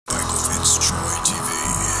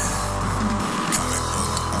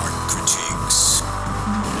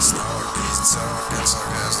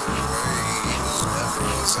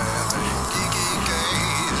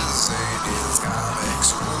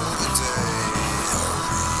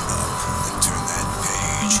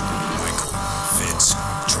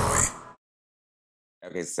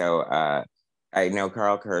Okay, so I know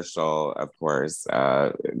Karl Kerschl, of course,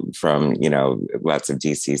 from lots of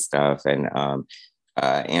DC stuff, and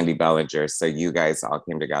Andy Belanger. So you guys all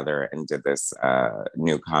came together and did this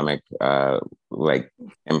new comic, like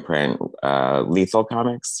imprint, Lethal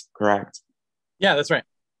Comics, correct? Yeah, that's right.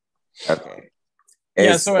 Okay.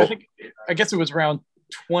 Yeah, so I guess it was around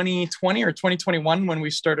 2020 or 2021 when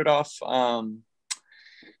we started off.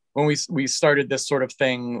 When we started this sort of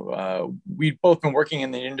thing, we'd both been working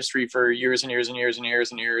in the industry for years and years and years and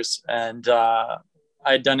years and years. And I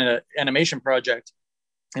had done an animation project.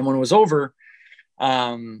 And when it was over,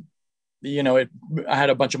 I had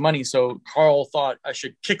a bunch of money. So Karl thought I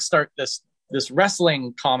should kickstart this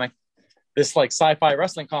wrestling comic, this like sci-fi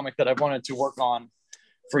wrestling comic that I've wanted to work on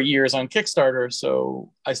for years on Kickstarter.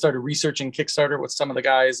 So I started researching Kickstarter with some of the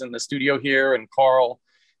guys in the studio here and Karl.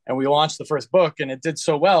 And we launched the first book and it did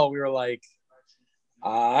so well. We were like,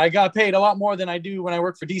 I got paid a lot more than I do when I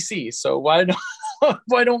work for DC. So why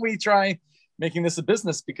don't we try making this a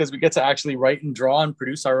business? Because we get to actually write and draw and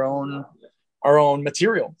produce our own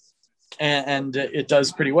material. And it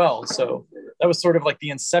does pretty well. So that was sort of like the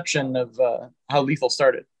inception of how Lethal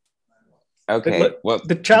started. Okay. Well,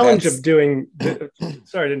 the challenge of doing,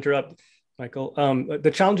 sorry to interrupt, Michael.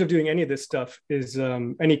 The challenge of doing any of this stuff is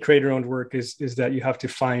any creator-owned work is that you have to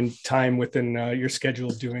find time within your schedule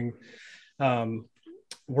doing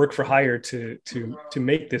work for hire to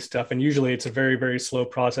make this stuff. And usually it's a very, very slow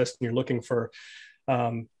process, and you're looking for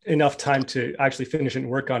enough time to actually finish it and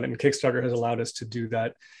work on it. And Kickstarter has allowed us to do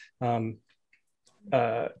that, to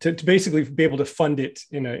basically be able to fund it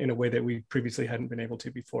in a way that we previously hadn't been able to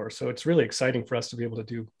before. So it's really exciting for us to be able to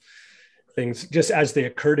do things just as they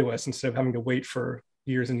occur to us instead of having to wait for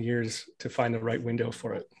years and years to find the right window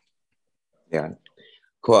for it. Yeah.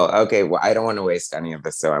 Cool. Okay. Well, I don't want to waste any of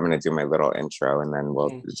this, so I'm going to do my little intro and then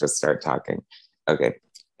we'll just start talking. Okay.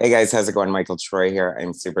 Hey guys, how's it going? Michael Troy here.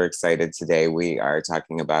 I'm super excited today. We are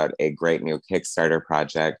talking about a great new Kickstarter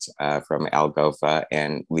project from Al Gofa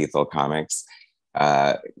and Lethal Comics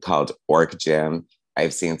called Orc Gym.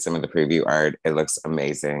 I've seen some of the preview art. It looks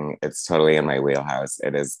amazing. It's totally in my wheelhouse.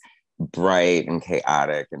 It is bright and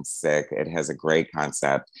chaotic and sick. It has a great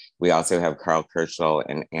concept. We also have Karl Kerschl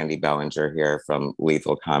and Andy Belanger here from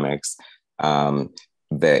Lethal Comics,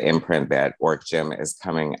 the imprint that Orc Gym is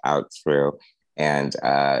coming out through. And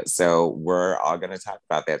so we're all going to talk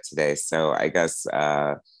about that today. So I guess,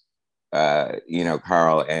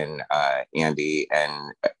 Karl and Andy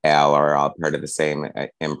and Al are all part of the same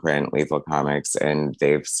imprint, Lethal Comics, and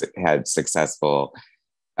they've had successful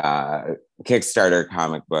Kickstarter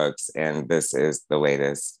comic books, and this is the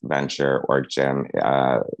latest venture, Orc Gym,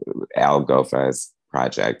 Al Gofa's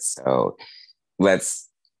project. So let's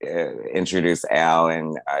introduce Al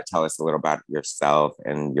and tell us a little about yourself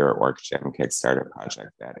and your Orc Gym Kickstarter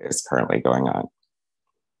project that is currently going on.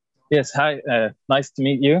 Yes, hi. Nice to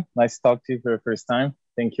meet you. Nice to talk to you for the first time.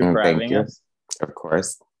 Thank you for having us. Of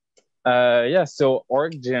course. So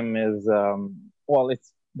Orc Gym is,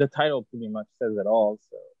 it's the title pretty much says it all.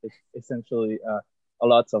 So it's essentially a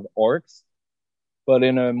lot of orcs, but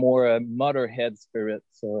in a more Motorhead spirit.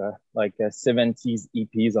 So like 70s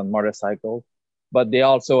EPs on motorcycles, but they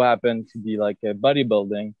also happen to be like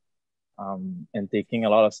bodybuilding and taking a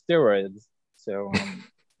lot of steroids. So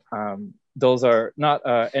those are not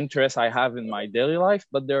interests I have in my daily life,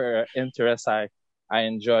 but they're interests I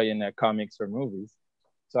enjoy in comics or movies.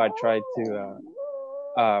 So I try to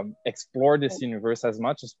explore this universe as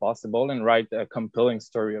much as possible and write a compelling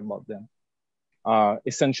story about them.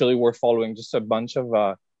 Essentially, we're following just a bunch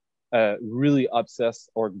of really obsessed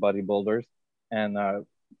orc bodybuilders. And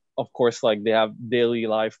of course, like they have daily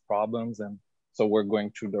life problems. And so we're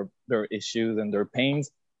going through their issues and their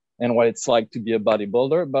pains and what it's like to be a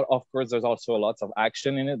bodybuilder. But of course, there's also a lot of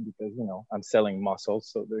action in it because, I'm selling muscles.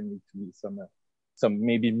 So there need to be some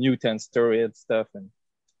maybe mutant steroid stuff and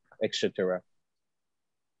etc.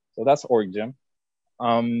 So that's Orc Gym.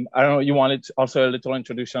 I don't know, you wanted also a little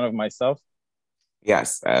introduction of myself?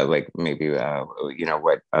 Yes, like maybe,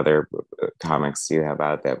 what other comics do you have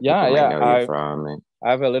out that people might know you from?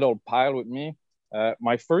 I have a little pile with me.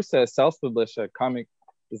 My first self-published comic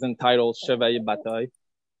is entitled Chevalier Bataille.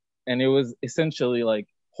 And it was essentially like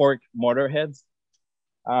Orc Motorheads.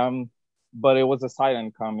 But it was a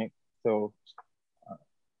silent comic. So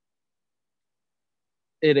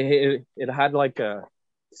it had like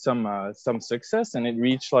some success, and it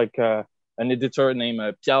reached like an editor named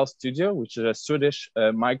Pierre Studio, which is a Swedish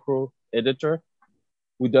micro editor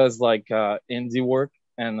who does like indie work.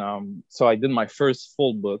 And so I did my first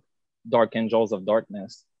full book, Dark Angels of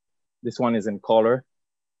Darkness. This one is in color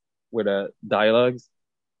with dialogues.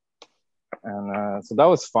 And so that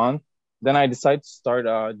was fun. Then I decided to start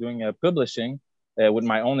doing publishing with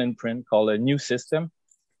my own imprint called A New System.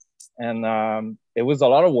 And it was a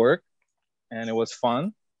lot of work and it was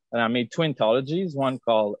fun. And I made two anthologies, one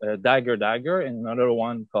called Dagger Dagger and another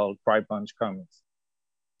one called Cry Punch Comics.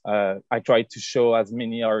 I tried to show as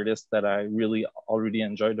many artists that I really already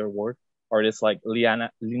enjoyed their work. Artists like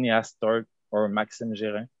Linnea Stark or Maxime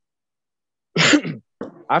Gérin.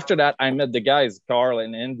 After that, I met the guys, Karl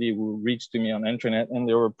and Andy, who reached to me on the internet, and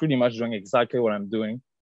they were pretty much doing exactly what I'm doing,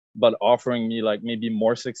 but offering me like maybe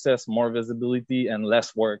more success, more visibility, and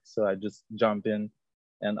less work. So I just jumped in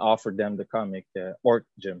and offered them the comic, Orc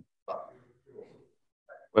Gym.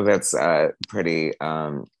 Well, that's pretty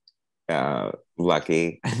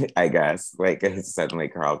lucky, I guess. Like suddenly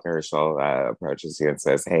Karl Kerschl approaches you and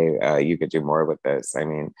says, "Hey, you could do more with this." I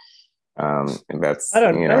mean, that's I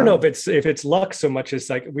don't know if it's luck so much as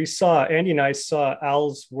like Andy and I saw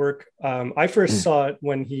Al's work. I first saw it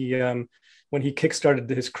when he kickstarted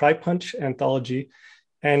his Cry Punch anthology,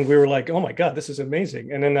 and we were like, "Oh my God, this is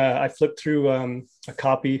amazing!" And then I flipped through a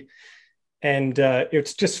copy, and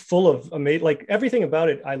it's just full of amazing, like everything about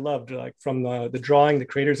it I loved, like from the drawing, the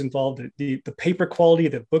creators involved, the paper quality,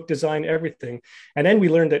 the book design, everything. And then we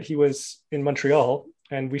learned that he was in Montreal,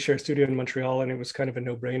 and we share a studio in Montreal, and it was kind of a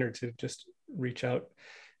no-brainer to just reach out.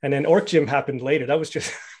 And then Orc Gym happened later. That was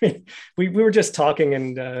just, I mean, we were just talking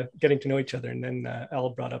and getting to know each other. And then Al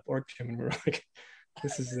brought up Orc Gym, and we were like,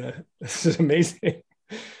 this is amazing.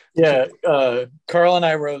 Yeah, Karl and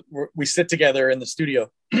I we sit together in the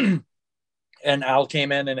studio, and Al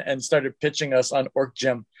came in and started pitching us on Orc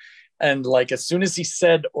Gym. And like, as soon as he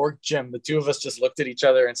said Orc Gym, the two of us just looked at each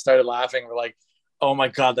other and started laughing. We're like, oh my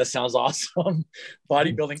God, that sounds awesome.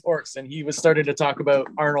 Bodybuilding orcs. And he was starting to talk about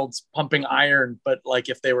Arnold's pumping iron, but like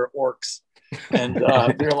if they were orcs. And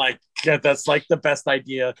we were like, yeah, that's like the best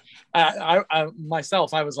idea. I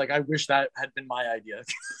myself, I was like, I wish that had been my idea.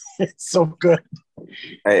 It's so good.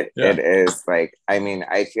 It is like, I mean,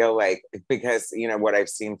 I feel like, because, you know, what I've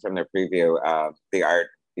seen from the preview, the art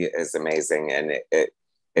is amazing, and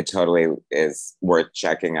it totally is worth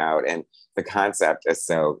checking out. And the concept is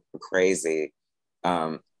so crazy.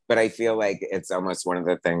 But I feel like it's almost one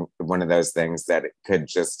of those things that it could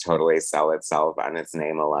just totally sell itself on its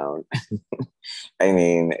name alone. I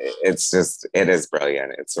mean, it is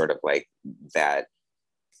brilliant. It's sort of like that,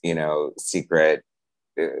 you know, secret,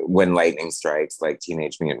 when lightning strikes, like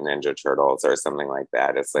Teenage Mutant Ninja Turtles or something like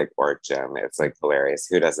that. It's like Orc Gym. It's like hilarious.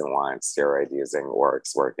 Who doesn't want steroid using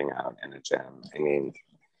orcs working out in a gym? I mean,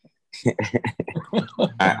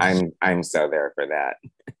 I'm so there for that.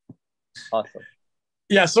 Awesome.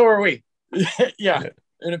 Yeah, so are we. Yeah,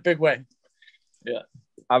 in a big way. Yeah.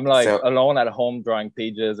 I'm like alone at home drawing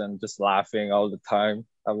pages and just laughing all the time.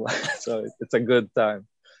 So it's a good time.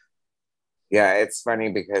 Yeah, it's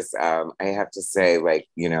funny because I have to say, like,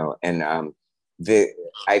 you know, and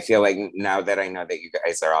I feel like now that I know that you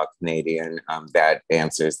guys are all Canadian, that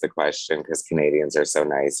answers the question, because Canadians are so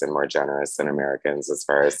nice and more generous than Americans as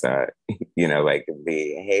far as you know, like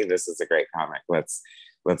hey, this is a great comic. Let's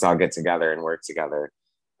all get together and work together.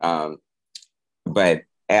 But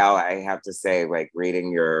Al, I have to say, like,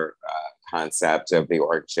 reading your concept of the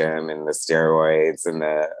Orc Gym and the steroids and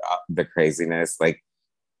the craziness, like,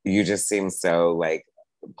 you just seem so like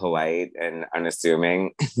polite and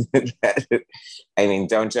unassuming. I mean,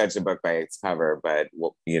 don't judge a book by its cover, but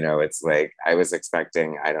you know, it's like I was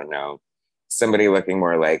expecting, I don't know, somebody looking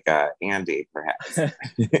more like Andy, perhaps.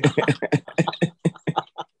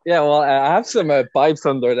 Yeah, well, I have some pipes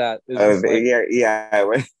under that.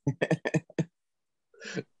 Yeah.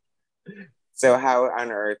 So how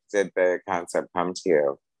on earth did the concept come to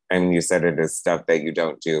you? I mean, you said it is stuff that you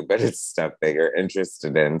don't do, but it's stuff that you're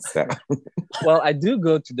interested in. So, well, I do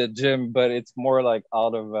go to the gym, but it's more like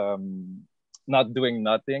out of not doing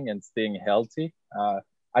nothing and staying healthy.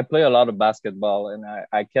 I play a lot of basketball, and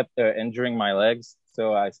I kept injuring my legs,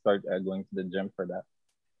 so I started going to the gym for that.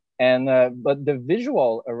 And but the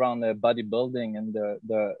visual around the bodybuilding and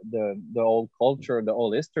the whole culture, the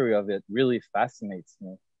whole history of it really fascinates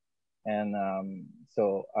me. And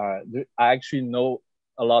so I actually know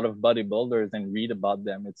a lot of bodybuilders and read about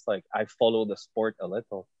them. It's like I follow the sport a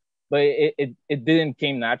little, but it didn't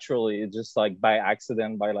came naturally. It's just like by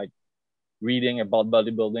accident, by like reading about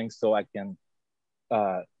bodybuilding, so I can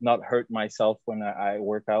not hurt myself when I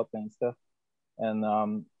work out and stuff.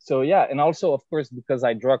 And so yeah, and also of course because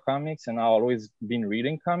I draw comics and I've always been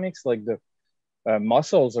reading comics, like the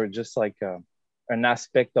muscles are just like an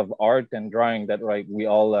aspect of art and drawing that like we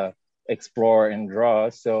all explore and draw.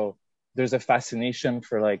 So there's a fascination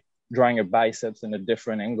for like drawing a biceps in a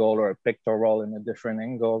different angle or a pectoral in a different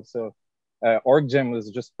angle. So Orc Gym was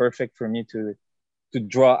just perfect for me to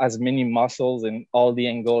draw as many muscles in all the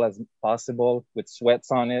angle as possible with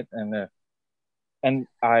sweats on it. And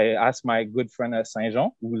I asked my good friend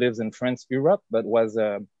Saint-Jean, who lives in France, Europe, but was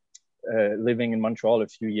living in Montreal a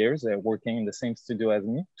few years, working in the same studio as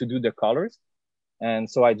me, to do the colors. And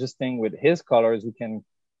so I just think with his colors, we can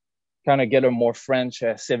kind of get a more French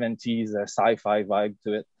 70s sci-fi vibe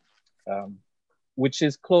to it, which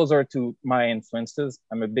is closer to my influences.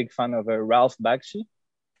 I'm a big fan of Ralph Bakshi.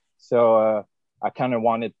 So I kind of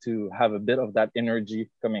wanted to have a bit of that energy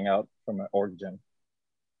coming out from an Orc Gym.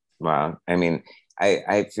 Wow. I mean,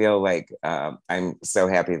 I feel like I'm so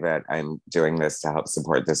happy that I'm doing this to help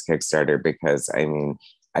support this Kickstarter, because I mean,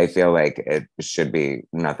 I feel like it should be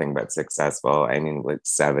nothing but successful. I mean, with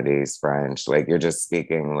 70s French, like you're just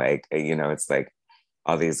speaking like, you know, it's like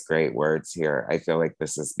all these great words here. I feel like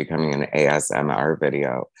this is becoming an ASMR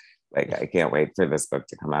video. Like, I can't wait for this book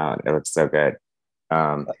to come out. It looks so good.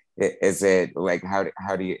 Is it like,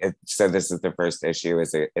 how do you, so this is the first issue.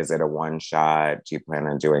 Is it a one shot? Do you plan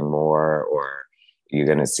on doing more, or are you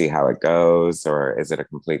going to see how it goes, or is it a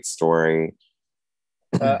complete story?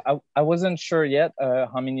 I wasn't sure yet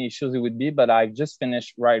how many issues it would be, but I've just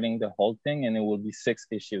finished writing the whole thing, and it will be 6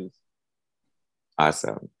 issues.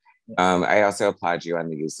 Awesome. I also applaud you on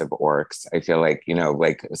the use of orcs. I feel like, you know,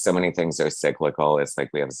 like so many things are cyclical. It's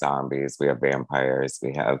like we have zombies, we have vampires,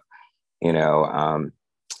 we have, you know,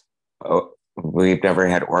 we've never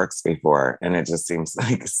had orcs before, and it just seems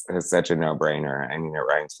like such a no-brainer. I mean, it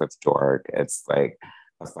rhymes with dork. It's like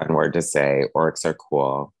a fun word to say. Orcs are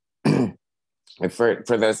cool. For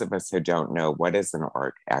those of us who don't know, what is an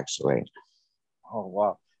orc actually? Oh,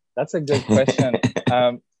 wow. That's a good question.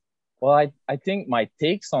 Well, I think my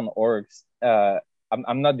takes on orcs,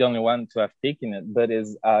 I'm not the only one to have taken it, but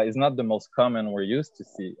is not the most common we're used to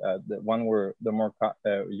see. The one we're the more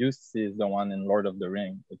used to see is the one in Lord of the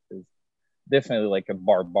Rings, which is definitely like a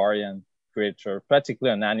barbarian creature, practically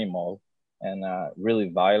an animal, and really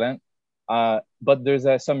violent. But there's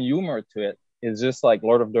some humor to it. It's just like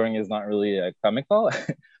Lord of the Rings is not really comical,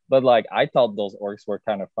 but like I thought those orcs were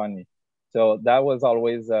kind of funny. So that was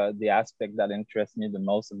always the aspect that interests me the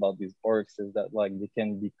most about these orcs, is that like they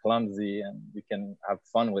can be clumsy and you can have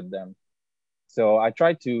fun with them. So I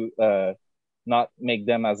try to not make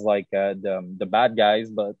them as like the bad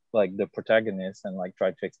guys, but like the protagonists, and like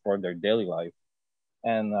try to explore their daily life.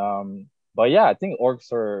 And but yeah, I think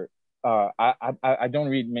orcs are. I don't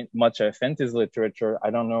read much fantasy literature.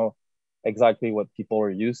 I don't know exactly what people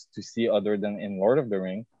are used to see other than in Lord of the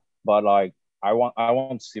Rings, but like I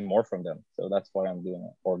want to see more from them. So that's why I'm doing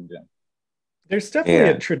it, Orc Gym. There's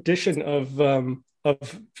definitely a tradition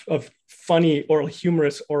of funny or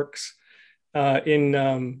humorous orcs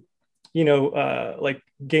in you know, like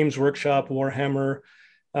Games Workshop, Warhammer,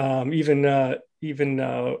 even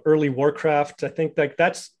early Warcraft. I think like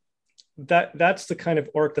that's the kind of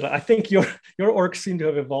orc that I think your orcs seem to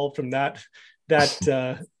have evolved from that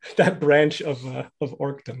branch of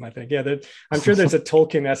orcdom. I think, yeah, I'm sure there's a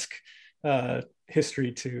Tolkien-esque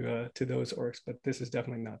history to those orcs, but this is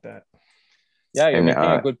definitely not that. Yeah, you're making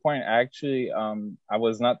a good point. Actually, I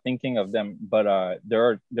was not thinking of them, but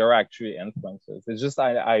there are actually influences. It's just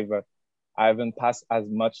I haven't passed as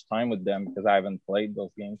much time with them because I haven't played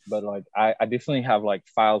those games. But like I definitely have like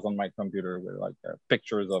files on my computer with like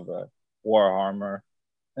pictures of Warhammer,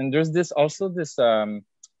 and there's this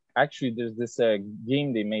actually there's this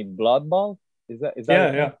game they made, Blood Bowl. Is that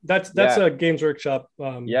yeah. That's a Games Workshop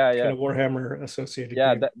kind of Warhammer associated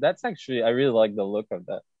game. That's actually, I really like the look of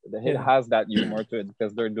that. It has that humor to it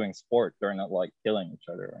because they're doing sport. They're not like killing each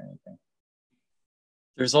other or anything.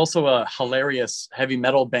 There's also a hilarious heavy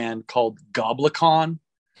metal band called Goblicon,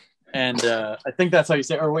 and I think that's how you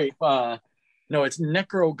say it. Or wait, no, it's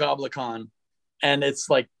Necrogoblicon, and it's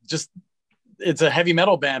like it's a heavy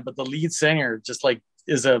metal band, but the lead singer just like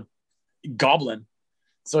is a goblin.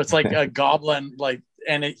 So it's like a goblin, like,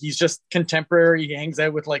 and he's just contemporary. He hangs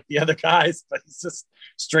out with like the other guys, but he's just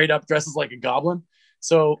straight up dresses like a goblin.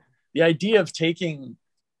 So the idea of taking,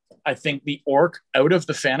 I think, the orc out of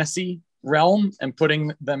the fantasy realm and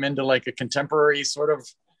putting them into like a contemporary sort of,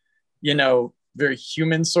 you know, very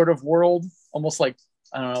human sort of world, almost like,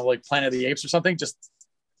 I don't know, like Planet of the Apes or something.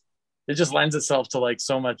 It just lends itself to like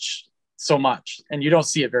so much, and you don't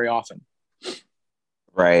see it very often.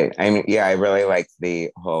 Right. I mean, yeah, I really like the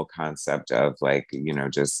whole concept of like, you know,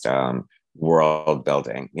 just world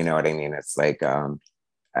building. You know what I mean? It's like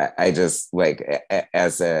I just like,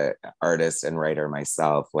 as a artist and writer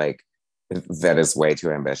myself, like that is way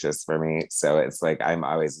too ambitious for me. So it's like I'm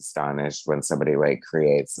always astonished when somebody like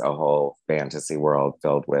creates a whole fantasy world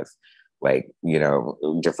filled with like, you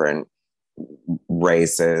know, different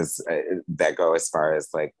races that go as far as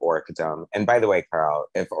like orcdom. And by the way, Karl,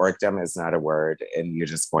 if orcdom is not a word and you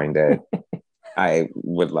just coined it, I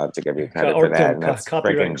would love to give you credit for that. And that's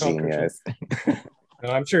freaking genius. No,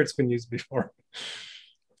 I'm sure it's been used before.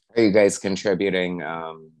 Are you guys contributing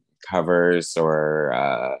covers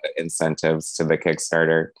or incentives to the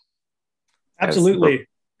Kickstarter? Absolutely.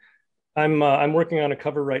 I'm working on a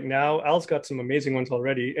cover right now. Al's got some amazing ones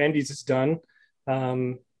already. Andy's is done.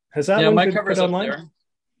 Has that one been put online?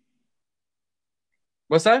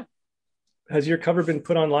 What's that? Has your cover been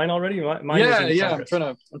put online already? Mine yeah. I'm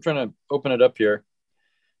trying to open it up here.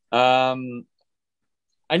 I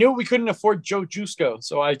knew we couldn't afford Joe Jusko,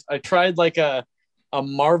 so I tried like a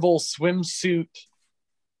Marvel swimsuit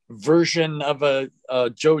version of a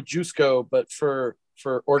Joe Jusko, but for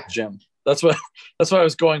Orc Gym. That's what I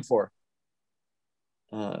was going for.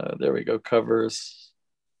 There we go. Covers.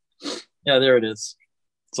 Yeah, there it is.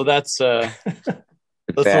 So that's the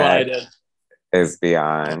one I did. Is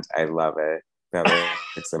beyond. I love it. That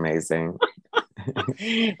looks amazing.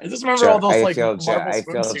 I just remember all those I feel Joe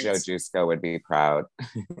Jusko would be proud.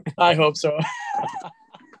 I hope so.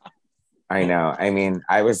 I know. I mean,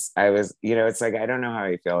 I was, it's like, I don't know how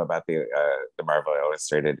I feel about the Marvel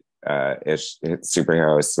Illustrated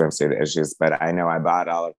superhero swimsuit issues, but I know I bought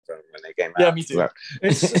all of them when they came out. Yeah, me too. So.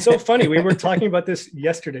 It's so funny. We were talking about this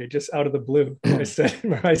yesterday, just out of the blue. I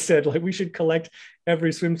said like we should collect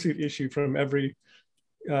every swimsuit issue from every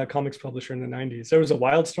comics publisher in the 90s. There was a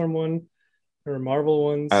Wildstorm one, there were Marvel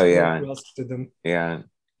ones. Oh yeah. Who else did them? Yeah.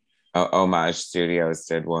 Homage Studios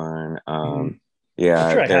did one. Yeah,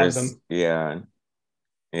 I'm sure I have them. Yeah.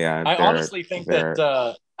 I honestly think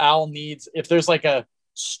that Al needs, if there's like a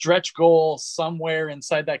stretch goal somewhere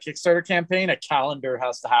inside that Kickstarter campaign, a calendar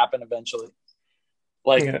has to happen eventually.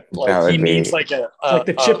 Like he needs like like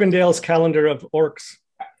the Chippendales calendar of orcs.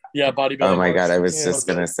 Yeah, bodybuilding. Oh my God, I was just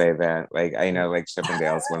gonna say that. Like I know, like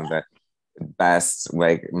Chippendales, one of the best,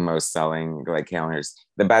 like most selling like calendars.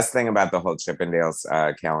 The best thing about the whole Chippendales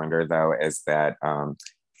calendar, though, is that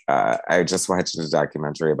I just watched a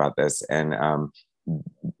documentary about this, and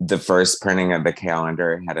the first printing of the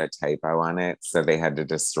calendar had a typo on it, so they had to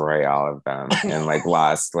destroy all of them and like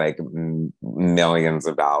lost like millions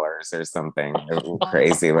of dollars or something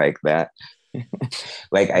crazy like that.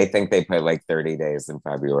 Like I think they put like 30 days in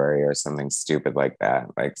February or something stupid like that.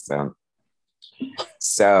 Like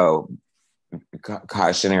so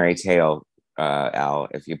cautionary tale, Al,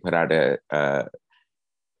 if you put out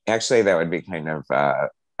actually that would be kind of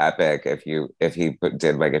epic if he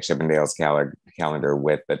did like a Chippendales calendar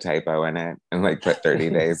with the typo in it and like put 30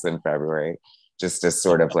 days in February, just as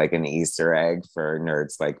sort of like an Easter egg for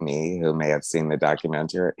nerds like me who may have seen the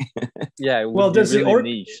documentary. Yeah. Well, does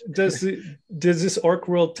this Orc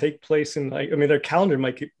World take place in like, I mean, their calendar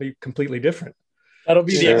might be completely different. That'll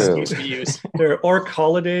be the excuse we use. Their Orc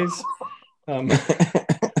holidays.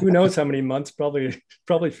 Who knows how many months? Probably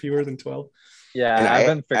fewer than 12. Yeah, and I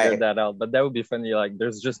haven't figured that out, but that would be funny. Like,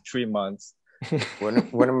 there's just 3 months. One of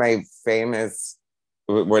the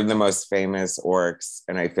most famous orcs,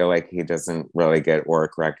 and I feel like he doesn't really get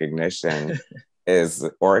orc recognition, is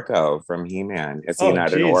Orko from He-Man. Is he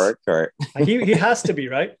not an orc? Or he has to be,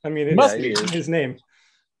 right? I mean, it must be his name.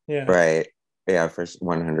 Yeah. Right. Yeah, for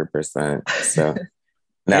 100%. So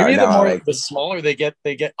maybe the smaller they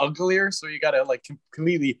get uglier. So you gotta like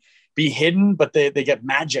completely be hidden, but they get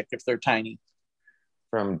magic if they're tiny.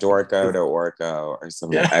 From Dorko to Orko or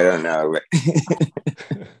something. Yeah. I don't know.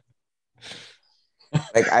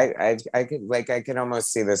 Like I could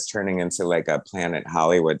almost see this turning into like a Planet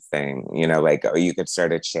Hollywood thing, you know, like you could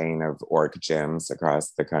start a chain of orc gyms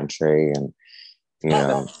across the country, and you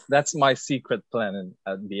know that's my secret plan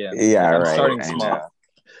at the end. Yeah, like, right. Starting small.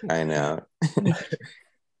 I know.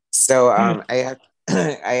 So I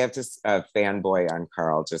have to fanboy on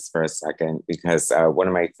Karl just for a second, because one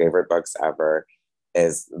of my favorite books ever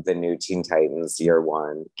is the new Teen Titans Year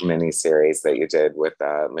One miniseries that you did with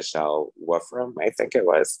Michelle Wolfram, I think it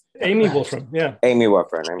was. Amy Wolfram, yeah. Amy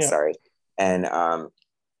Wolfram, I'm sorry. And I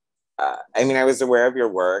mean, I was aware of your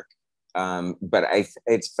work, but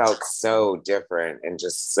it felt so different and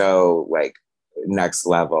just so like next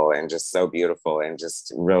level and just so beautiful and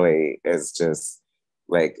just really is just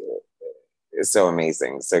like so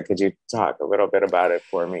amazing. So could you talk a little bit about it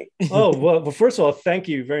for me? Oh, well, first of all, thank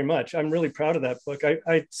you very much. I'm really proud of that book.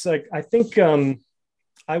 I think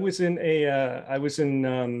I was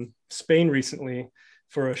in Spain recently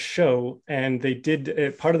for a show, and they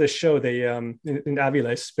did part of the show, they in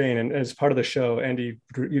Avila, Spain, and as part of the show, Andy,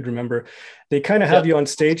 you'd remember, they kind of have you on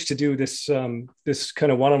stage to do this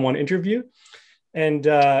kind of one-on-one interview, and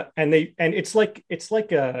it's like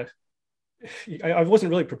a I wasn't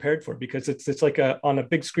really prepared for, because it's like on a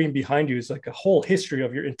big screen behind you is like a whole history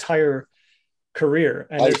of your entire career,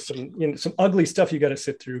 and there's some ugly stuff you got to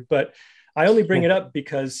sit through. But I only bring it up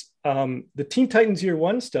because the Teen Titans Year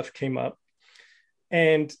One stuff came up,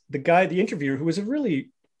 and the interviewer, who was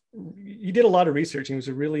he did a lot of research, he was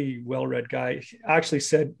a really well-read guy, actually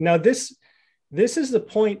said, now this is the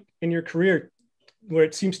point in your career where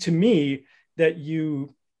it seems to me that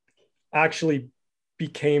you actually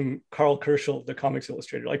became Karl Kerschl, the comics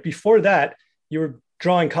illustrator. Like before that, you were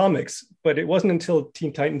drawing comics, but it wasn't until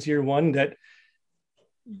Teen Titans Year One that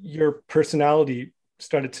your personality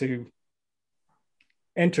started to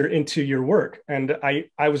enter into your work. And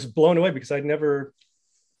I was blown away, because I'd never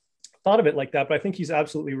thought of it like that. But I think he's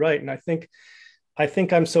absolutely right. And I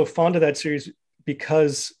think I'm so fond of that series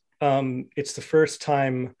because it's the first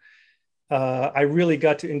time I really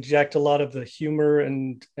got to inject a lot of the humor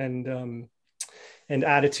and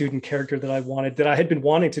attitude and character that I had been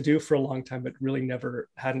wanting to do for a long time, but really never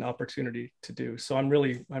had an opportunity to do. So I'm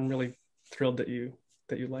really thrilled that you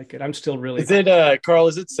like it. I'm still really. Is it Karl?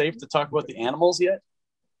 Is it safe to talk about the animals yet?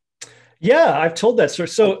 Yeah, I've told that story.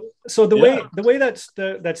 So the way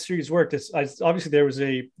that series worked is,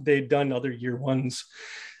 obviously they'd done other Year Ones,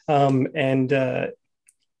 and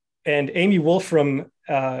Amy Wolfram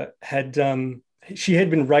had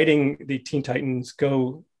been writing the Teen Titans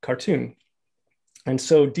Go cartoon, and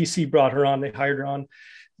so DC brought her on. They hired her on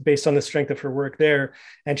based on the strength of her work there,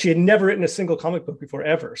 and she had never written a single comic book before,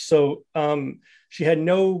 ever. So she had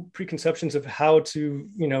no preconceptions of how to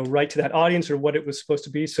write to that audience or what it was supposed to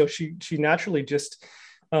be. So she naturally just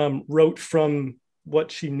wrote from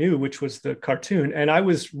what she knew, which was the cartoon. And I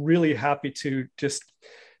was really happy to just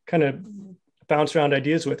kind of bounce around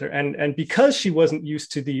ideas with her. And because she wasn't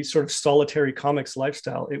used to the sort of solitary comics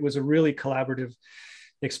lifestyle, it was a really collaborative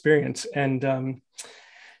experience. And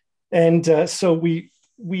so we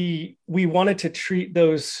wanted to treat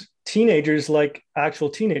those teenagers like actual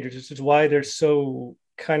teenagers, which is why they're so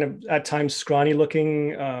kind of at times scrawny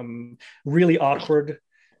looking, really awkward,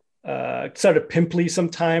 sort of pimply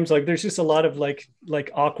sometimes. Like there's just a lot of like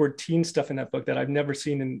awkward teen stuff in that book that I've never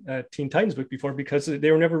seen in a Teen Titans book before, because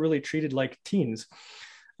they were never really treated like teens.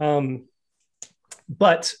 But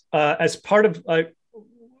as part of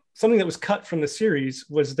something that was cut from the series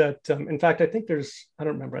was that, in fact, I think I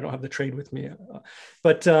don't remember, I don't have the trade with me,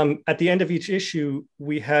 but at the end of each issue,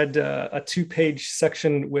 we had a 2-page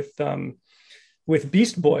section with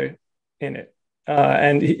Beast Boy in it.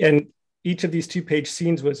 And each of these 2-page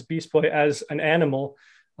scenes was Beast Boy as an animal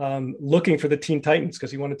looking for the Teen Titans,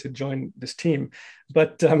 because he wanted to join this team.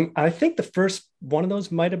 But I think the first one of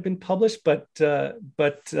those might have been published, but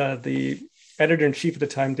the editor-in-chief at the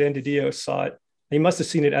time, Dan DiDio, saw it. He must have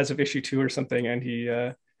seen it as of issue 2 or something, and he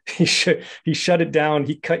shut it down.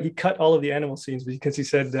 He cut all of the animal scenes, because he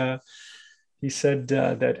said that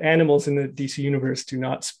animals in the DC universe do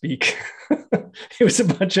not speak. It was a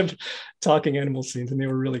bunch of talking animal scenes, and they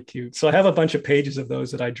were really cute. So I have a bunch of pages of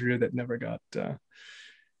those that I drew that never got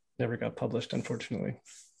published, unfortunately.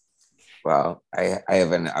 Well, I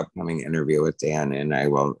have an upcoming interview with Dan, and I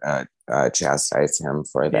will chastise him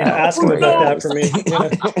for that. Yeah, ask him about that for me. Yeah.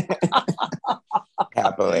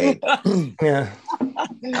 Happily. Yeah.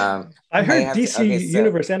 I heard DC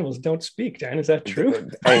Universe animals don't speak, Dan. Is that true?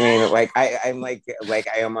 I mean, I'm I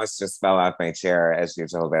almost just fell off my chair as you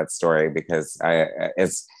told that story, because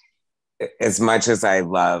as much as I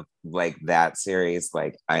love that series,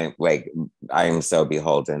 I'm so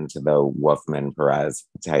beholden to the Wolfman Perez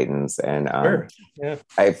Titans, and sure. Yeah,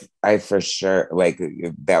 I for sure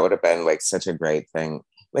that would have been such a great thing.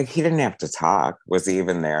 He didn't have to talk. Was he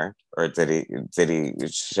even there, or did he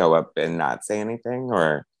show up and not say anything,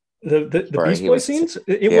 or the Beast Boy scenes?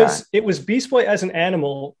 It was Beast Boy as an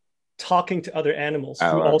animal talking to other animals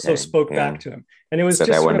who also spoke back to him, and it was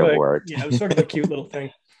just sort of it was sort of a cute little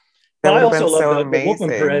thing. But I also love the Wolfman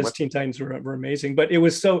Perez Teen Titans were amazing, but they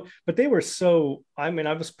were so. I mean,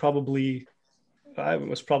 I was probably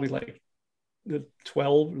like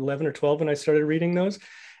 11 or 12 when I started reading those,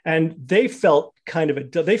 and they felt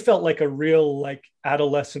like a real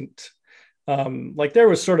adolescent. There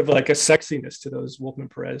was sort of a sexiness to those Wolfman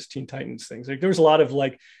Perez Teen Titans things. There was a lot of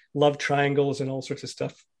love triangles and all sorts of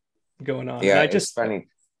stuff going on. Yeah, and it's funny.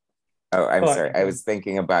 Oh, I'm sorry. I was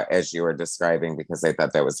thinking about, as you were describing, because I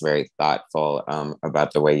thought that was very thoughtful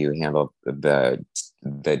about the way you handled the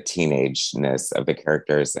teenageness of the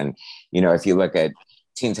characters. And, if you look at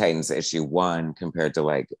Teen Titans issue 1 compared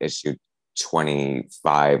to issue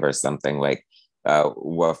 25 or something,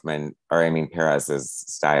 Perez's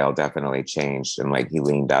style definitely changed, and he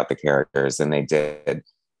leaned out the characters, and they did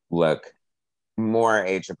look more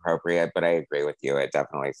age appropriate, but I agree with you. It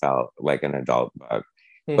definitely felt like an adult book.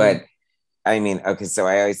 Mm-hmm. But I mean, okay, so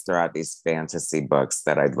I always throw out these fantasy books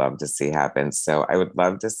that I'd love to see happen. So I would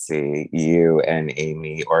love to see you and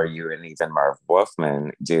Amy, or you and even Marv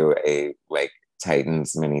Wolfman, do a like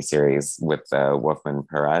Titans miniseries with the Wolfman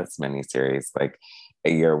Perez miniseries. Like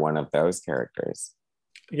you're one of those characters.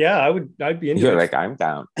 Yeah, I'd be into You're it. like, I'm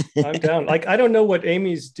down. I'm down. Like, I don't know what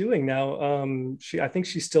Amy's doing now. I think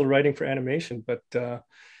she's still writing for animation, but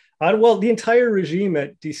well, the entire regime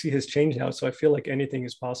at DC has changed now, so I feel like anything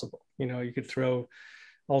is possible. You know, you could throw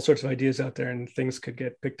all sorts of ideas out there, and things could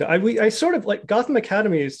get picked up. I sort of like Gotham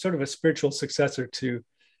Academy is sort of a spiritual successor to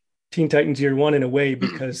Teen Titans Year One in a way,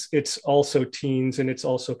 because it's also teens and it's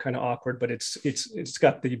also kind of awkward, but it's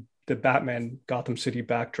got the Batman Gotham City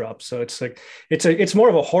backdrop. So it's like it's more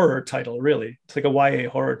of a horror title, really. It's like a YA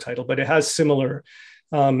horror title, but it has similar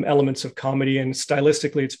elements of comedy, and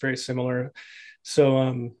stylistically it's very similar. So I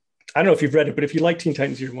don't know if you've read it, but if you like Teen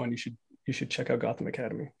Titans Year One, you should check out Gotham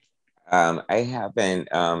Academy. I haven't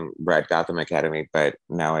read Gotham Academy, but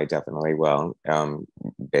now I definitely will,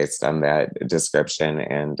 based on that description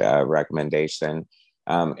and recommendation.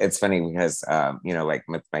 It's funny because, you know, like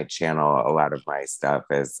with my channel, a lot of my stuff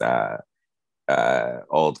is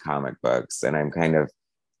old comic books. And I'm kind of,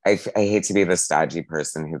 I hate to be the stodgy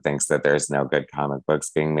person who thinks that there's no good comic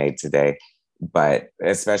books being made today, but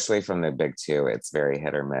especially from the big two, it's very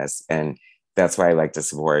hit or miss. And that's why I like to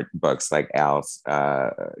support books like Al's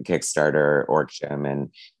Kickstarter, Orc Gym, and,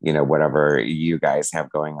 you know, whatever you guys have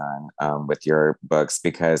going on with your books,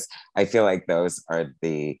 because I feel like those are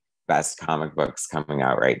the best comic books coming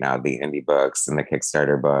out right now, the indie books and the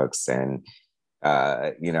Kickstarter books. And,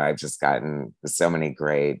 you know, I've just gotten so many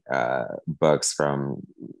great books from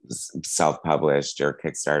self-published or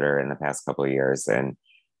Kickstarter in the past couple of years. And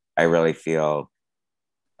I really feel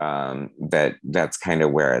that's kind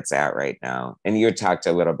of where it's at right now. And you talked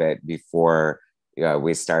a little bit before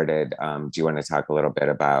we started. Do you want to talk a little bit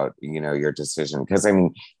about, you know, your decision? Because I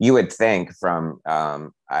mean, you would think from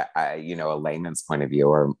you know, a layman's point of view,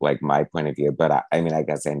 or like my point of view, but I mean, I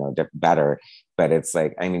guess I know better. But it's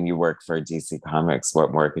like, I mean, you work for DC Comics.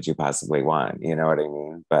 What more could you possibly want? You know what I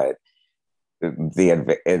mean? But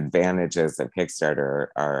the advantages of Kickstarter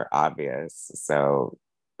are obvious. So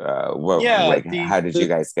how did you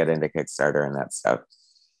guys get into Kickstarter and that stuff?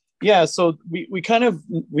 Yeah, so we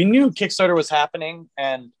knew Kickstarter was happening,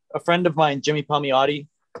 and a friend of mine, Jimmy Palmiotti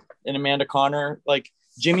and Amanda Connor, like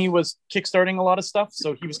Jimmy was kickstarting a lot of stuff,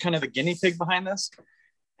 so he was kind of the guinea pig behind this,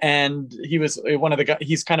 and he was one of the guys.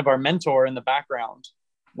 He's kind of our mentor in the background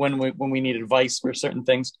when we needed advice for certain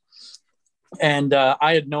things. And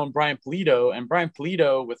I had known Brian Pulido, and Brian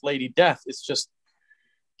Pulido with Lady Death, it's just,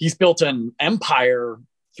 he's built an empire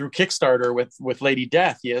through Kickstarter with Lady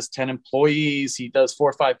Death. He has 10 employees. He does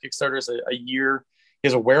 4 or 5 Kickstarters a year. He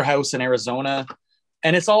has a warehouse in Arizona,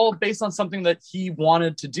 and it's all based on something that he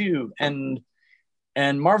wanted to do. And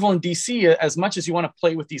Marvel and DC, as much as you want to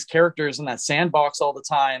play with these characters in that sandbox all the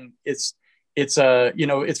time, it's you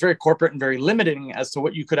know, it's very corporate and very limiting as to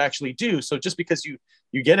what you could actually do. So just because you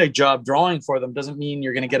get a job drawing for them doesn't mean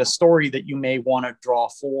you're going to get a story that you may want to draw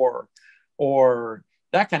for, or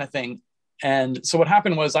that kind of thing. And so what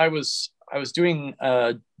happened was I was doing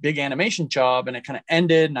a big animation job, and it kind of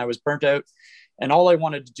ended, and I was burnt out. And all I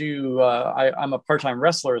wanted to do, I'm a part-time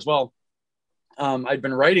wrestler as well. I'd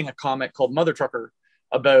been writing a comic called Mother Trucker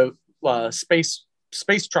about space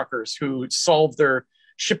truckers who solve their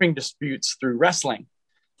shipping disputes through wrestling.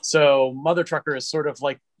 So Mother Trucker is sort of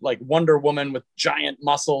like Wonder Woman with giant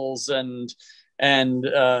muscles and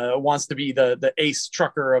wants to be the ace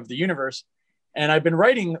trucker of the universe. And I've been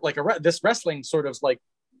writing like this wrestling sort of like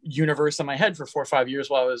universe in my head for 4 or 5 years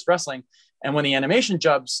while I was wrestling. And when the animation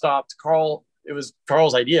job stopped, it was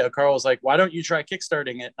Carl's idea. Carl was like, "Why don't you try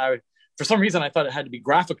kickstarting it?" And for some reason, I thought it had to be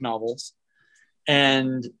graphic novels.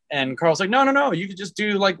 And Carl's like, no, you could just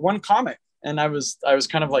do like one comic. And I was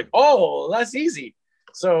kind of like, "Oh, that's easy."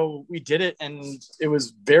 So we did it, and it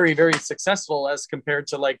was very, very successful as compared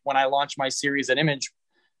to like when I launched my series at Image,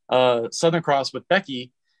 Southern Cross with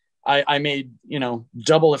Becky. I made, you know,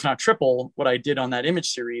 double, if not triple, what I did on that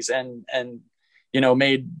Image series, and you know,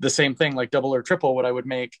 made the same thing, like double or triple what I would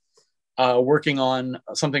make working on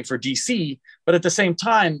something for DC. But at the same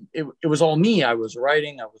time, it was all me. I was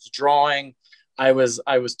writing, I was drawing, I was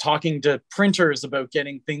talking to printers about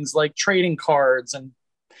getting things like trading cards and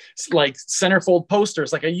like centerfold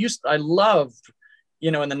posters. Like I loved,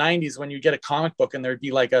 you know, in the 90s when you get a comic book and there'd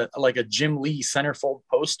be like a Jim Lee centerfold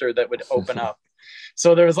poster that would open up.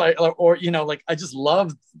 So there was like, or, you know, like I just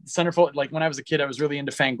loved centerfold. Like when I was a kid, I was really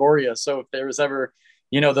into Fangoria. So if there was ever,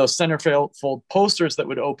 those centerfold posters that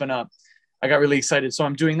would open up. I got really excited. So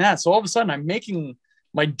I'm doing that. So all of a sudden I'm making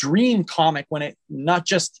my dream comic, when it, not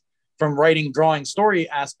just from writing, drawing, story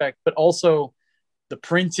aspect, but also the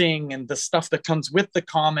printing and the stuff that comes with the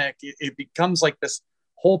comic. It becomes like this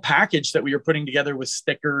whole package that we were putting together with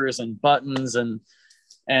stickers and buttons and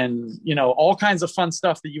all kinds of fun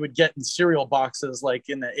stuff that you would get in cereal boxes, like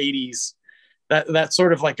in the 80s. That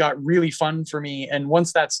sort of like got really fun for me. And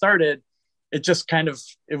once that started, it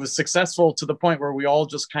was successful to the point where we all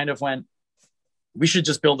just kind of went, we should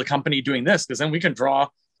just build a company doing this, because then we can write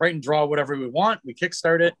and draw whatever we want. We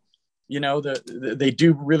kickstart it, they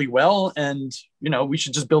do really well, and we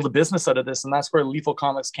should just build a business out of this. And that's where Lethal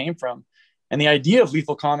Comics came from. And the idea of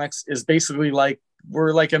Lethal Comics is basically like,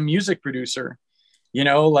 we're like a music producer,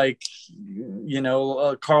 Carl's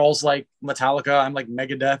like Metallica, I'm like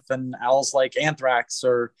Megadeth, and Al's like Anthrax,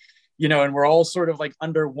 or and we're all sort of like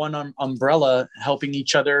under one umbrella, helping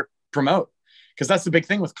each other promote. Because that's the big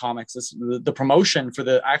thing with comics, is the promotion for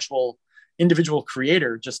the actual individual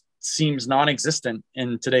creator just seems non-existent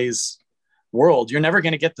in today's world. You're never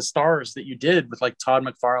going to get the stars that you did with like Todd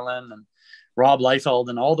McFarlane and Rob Liefeld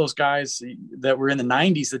and all those guys that were in the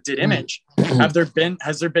 90s that did Image. Has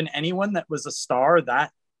there been anyone that was a star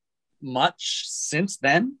that much since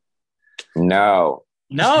then? No,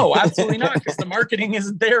 absolutely not, because the marketing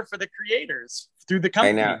isn't there for the creators through the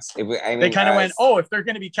companies. I mean, they kind of went, if they're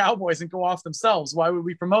going to be cowboys and go off themselves, why would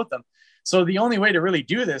we promote them? So the only way to really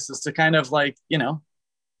do this is to kind of like,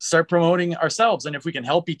 start promoting ourselves. And if we can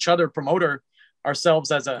help each other promote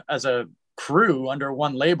ourselves as a crew under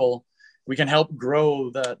one label, we can help grow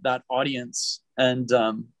that audience. And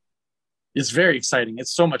it's very exciting.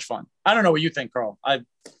 It's so much fun. I don't know what you think, Karl.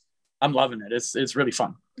 I'm loving it. It's really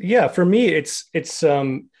fun. Yeah, for me, it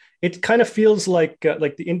kind of feels like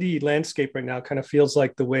the indie landscape right now kind of feels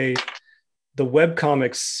like the way the web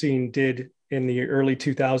comics scene did in the early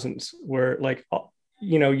 2000s, where like,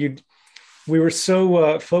 we were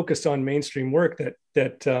so focused on mainstream work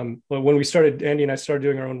that when we started, Andy and I started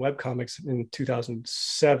doing our own web comics in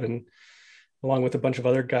 2007, along with a bunch of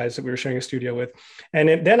other guys that we were sharing a studio with.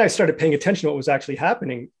 And then I started paying attention to what was actually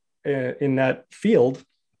happening in that field.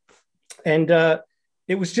 And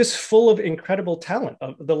it was just full of incredible talent,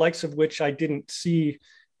 of the likes of which I didn't see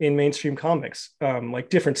in mainstream comics, like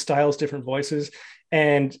different styles, different voices.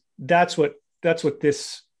 And that's what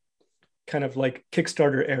this kind of like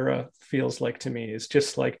Kickstarter era feels like to me. Is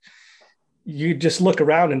just like, you just look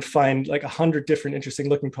around and find like 100 different interesting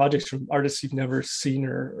looking projects from artists you've never seen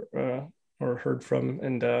or heard from.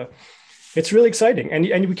 And it's really exciting.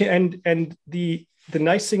 And we can, and the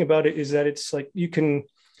nice thing about it is that it's like,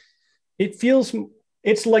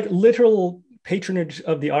 it's like literal patronage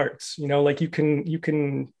of the arts, like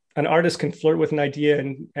an artist can flirt with an idea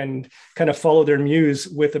and kind of follow their muse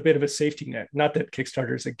with a bit of a safety net. Not that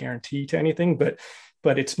Kickstarter is a guarantee to anything, but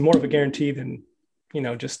it's more of a guarantee than,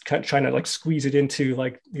 just trying to like squeeze it into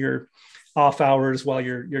like your off hours while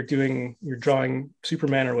you're drawing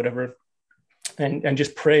Superman or whatever. And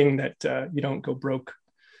just praying that you don't go broke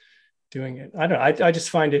doing it. I don't know. I just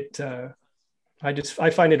find it, I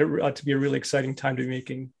find it to be a really exciting time to be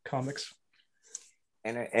making comics.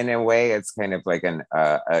 And in a way, it's kind of like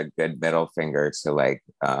a good middle finger to like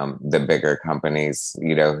the bigger companies,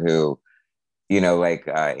 who, like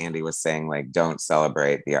Andy was saying, like, don't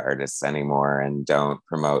celebrate the artists anymore and don't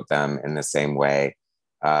promote them in the same way,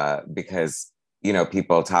 because,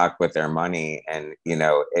 people talk with their money, and,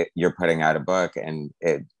 you're putting out a book and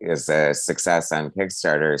it is a success on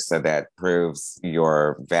Kickstarter. So that proves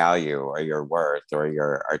your value or your worth or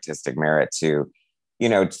your artistic merit to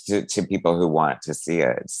people who want to see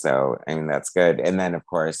it. So, I mean, that's good. And then, of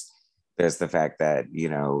course, there's the fact that,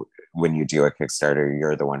 when you do a Kickstarter,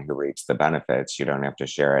 you're the one who reaps the benefits. You don't have to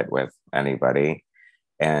share it with anybody.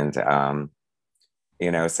 And, so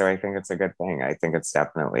I think it's a good thing. I think it's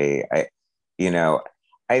definitely, I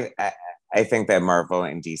think that Marvel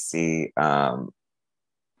and DC,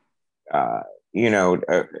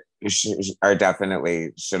 are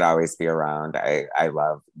definitely should always be around. I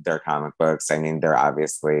love their comic books. I mean, they're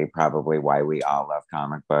obviously probably why we all love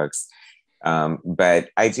comic books. But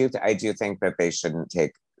I do think that they shouldn't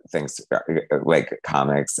take things like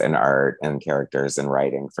comics and art and characters and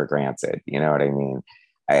writing for granted. You know what I mean?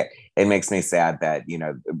 It makes me sad that,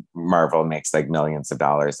 Marvel makes like millions of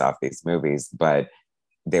dollars off these movies, but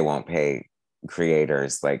they won't pay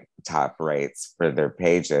creators like top rates for their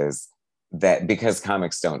pages, that because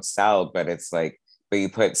comics don't sell. But it's like, but you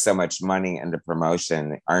put so much money into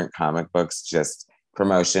promotion. Aren't comic books just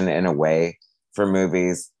promotion in a way for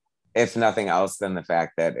movies? If nothing else than the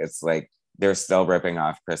fact that it's like they're still ripping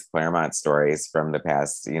off Chris Claremont stories from the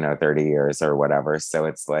past, 30 years or whatever. So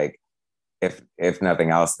it's like, if nothing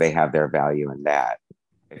else, they have their value in that,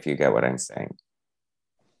 if you get what I'm saying.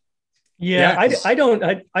 Yeah,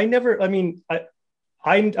 I've never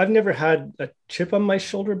had a chip on my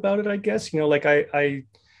shoulder about it, I guess. I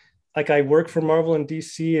work for Marvel and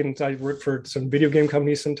DC, and I work for some video game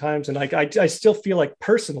companies sometimes. And I still feel like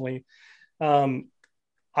personally, I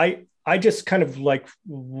just kind of like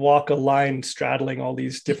walk a line straddling all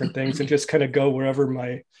these different things and just kind of go wherever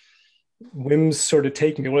my whims sort of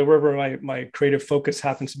take me, wherever my creative focus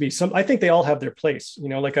happens to be. I think they all have their place.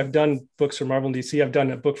 Like I've done books for Marvel and DC. I've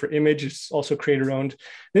done a book for Image. It's also creator owned.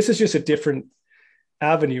 This is just a different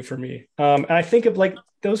avenue for me. And I think of like,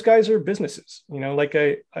 those guys are businesses, like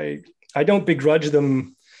I don't begrudge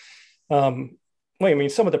them. I mean,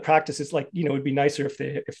 some of the practices, like, it'd be nicer if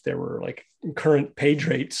there were like current page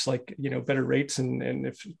rates, like, better rates, and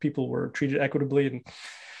if people were treated equitably and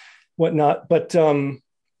whatnot, but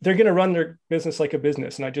they're going to run their business like a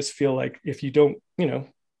business. And I just feel like if you don't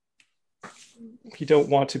want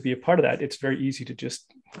to be a part of that, it's very easy to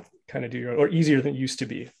just kind of do your own, or easier than it used to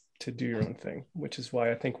be to do your own thing, which is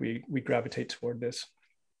why I think we gravitate toward this.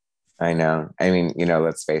 I know. I mean,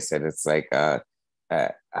 let's face it. It's like, I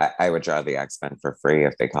would draw the X-Men for free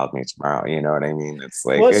if they called me tomorrow. You know what I mean? It's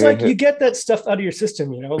like, well, it's like you get that stuff out of your system,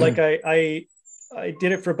 like I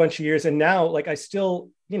did it for a bunch of years, and now like I still,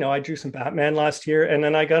 I drew some Batman last year, and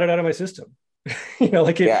then I got it out of my system. You'll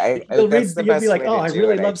be like, oh, I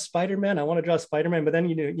really love Spider-Man. I want to draw Spider-Man. But then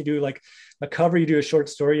you do like a cover, you do a short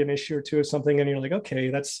story, an issue or two or something, and you're like, okay,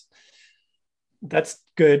 that's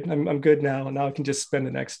good. I'm good now. And now I can just spend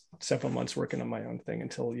the next several months working on my own thing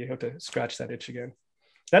until you have to scratch that itch again.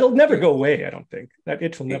 That'll never go away. I don't think that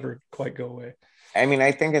itch will never quite go away. I mean,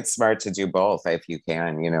 I think it's smart to do both if you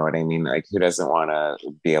can, you know what I mean? Like, who doesn't want to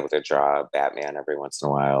be able to draw Batman every once in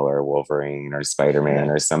a while, or Wolverine or Spider-Man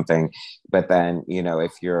or something? But then,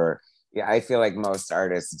 I feel like most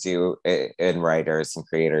artists do, and writers and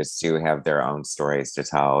creators do have their own stories to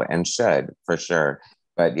tell, and should, for sure.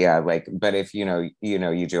 But yeah, but if you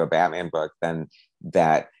do a Batman book, then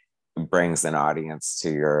that brings an audience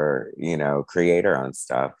to your, creator owned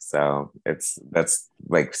stuff. So that's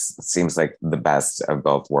like, seems like the best of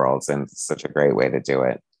both worlds, and such a great way to do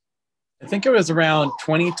it. I think it was around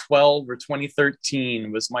 2012 or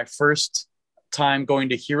 2013 was my first time going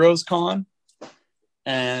to Heroes Con.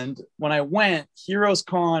 And when I went, Heroes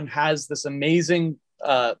Con has this amazing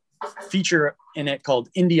feature in it called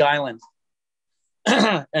Indie Island.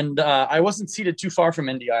 And I wasn't seated too far from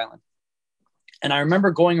Indie Island. And I remember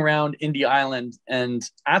going around Indie Island, and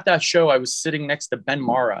at that show, I was sitting next to Ben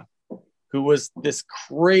Mara, who was this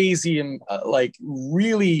crazy and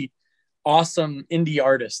really awesome indie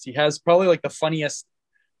artist. He has probably like the funniest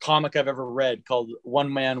comic I've ever read, called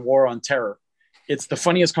One Man War on Terror. It's the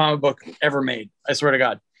funniest comic book ever made, I swear to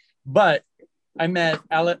God. But I met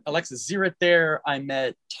Alexis Zirit there. I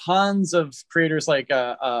met tons of creators like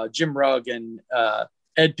Jim Rugg and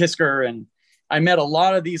Ed Pisker, and I met a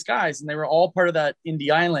lot of these guys, and they were all part of that Indie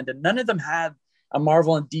Island, and none of them had a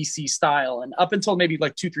Marvel and DC style. And up until maybe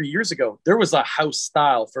like 2-3 years ago, there was a house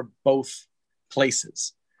style for both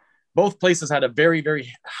places. Both places had a very,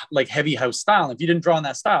 very like heavy house style. And if you didn't draw in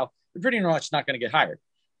that style, you're pretty much not going to get hired.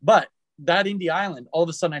 But that Indie Island, all of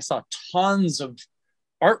a sudden I saw tons of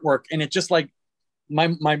artwork, and it just like my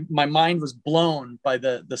mind was blown by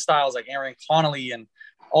the styles, like Aaron Connolly and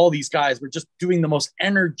all these guys were just doing the most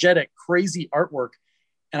energetic, crazy artwork.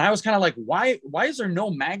 And I was kind of like, why is there no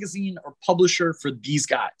magazine or publisher for these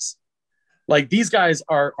guys? Like, these guys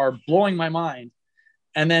are blowing my mind.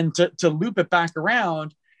 And then to loop it back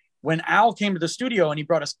around, when Al came to the studio and he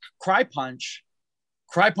brought us Cry Punch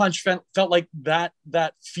felt like that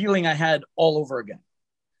feeling I had all over again.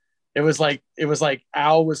 It was like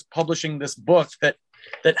Al was publishing this book that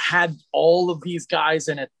had all of these guys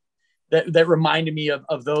in it that reminded me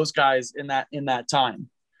of those guys in that time.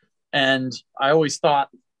 And I always thought,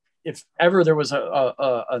 if ever there was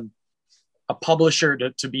a publisher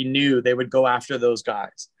to be new, they would go after those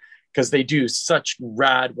guys, because they do such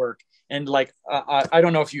rad work. And like, I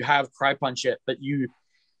don't know if you have Cry Punch yet, but you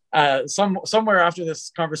somewhere after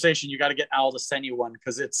this conversation, you got to get Al to send you one,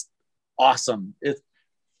 because it's awesome.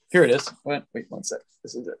 Here it is. Wait 1 sec.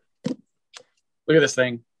 This is it. Look at this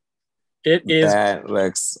thing. That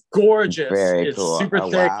looks gorgeous. It's cool. super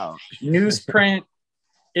thick. Wow. Newsprint.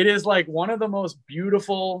 It is like one of the most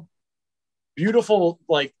beautiful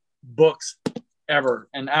like books ever.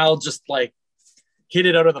 And Al just like hit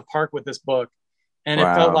it out of the park with this book. And It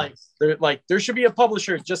felt like there should be a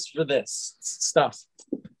publisher just for this stuff.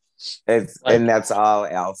 And that's all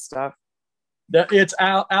Al stuff? It's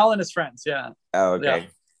Al and his friends. Yeah. Oh, okay.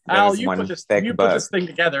 Yeah. Al, you put this thing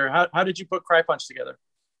together. How did you put Cry Punch together?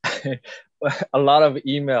 A lot of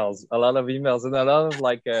emails, and a lot of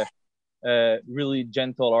like really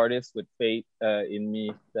gentle artists with faith in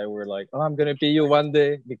me that were like, "Oh, I'm gonna pay you one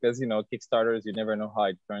day," because Kickstarters, you never know how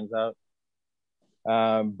it turns out.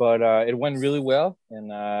 But it went really well, and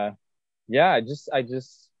yeah,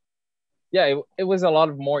 it was a lot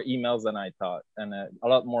of more emails than I thought, and a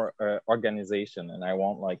lot more organization. And I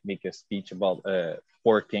won't like make a speech about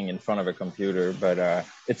working in front of a computer, but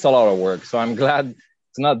it's a lot of work. So I'm glad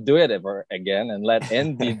to not do it ever again and let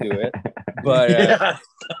Andy do it. But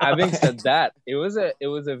having said that, it was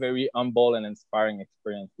a very humble and inspiring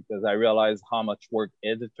experience, because I realized how much work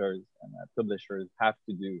editors and publishers have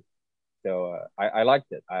to do. So I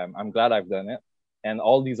liked it. I'm glad I've done it. And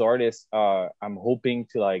all these artists, I'm hoping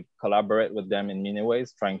to like collaborate with them in many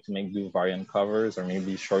ways, trying to do variant covers or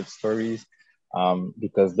maybe short stories,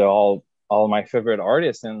 because they're all my favorite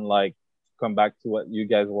artists. And like, come back to what you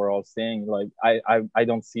guys were all saying, like I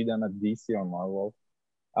don't see them at DC or Marvel.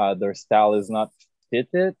 Their style is not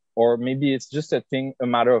fitted, or maybe it's just a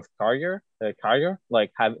matter of career.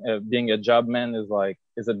 Like being a job man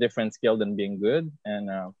is a different skill than being good.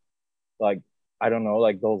 And like, I don't know,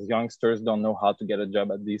 like those youngsters don't know how to get a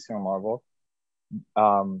job at DC or Marvel.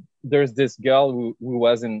 There's this girl who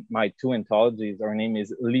was in my 2 anthologies. Her name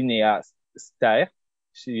is Linnea Ster.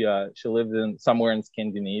 She lived in somewhere in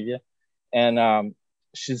Scandinavia, and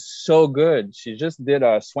she's so good. She just did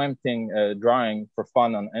a Swamp Thing drawing for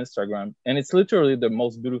fun on Instagram, and it's literally the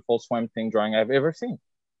most beautiful Swamp Thing drawing I've ever seen.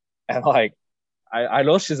 And like, I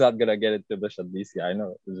know she's not gonna get it published at DC. I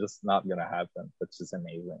know it's just not gonna happen, but she's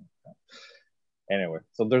amazing. Anyway,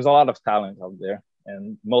 so there's a lot of talent out there,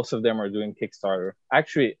 and most of them are doing Kickstarter.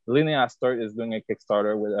 Actually, Linnea Start is doing a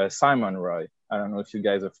Kickstarter with Simon Roy. I don't know if you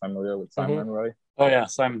guys are familiar with Simon Roy. Oh yeah,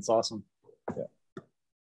 Simon's awesome. Yeah.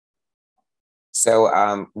 So,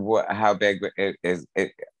 how big is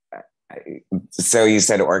it? So you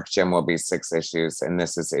said Orc Gym will be 6 issues, and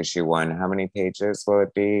this is issue 1. How many pages will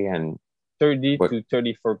it be? And 30 to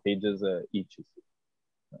 34 pages each.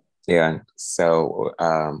 Yeah. So,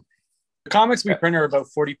 the comics we print are about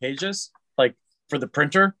 40 pages, like for the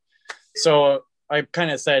printer. So I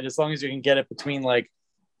kind of said, as long as you can get it between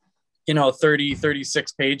 30,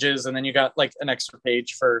 36 pages, and then you got like an extra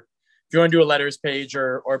page for if you want to do a letters page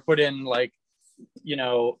or put in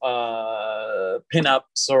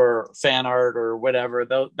pinups or fan art or whatever.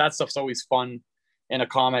 That stuff's always fun in a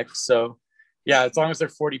comic. So yeah, as long as they're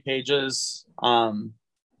 40 pages, and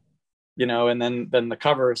then the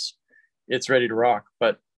covers, it's ready to rock.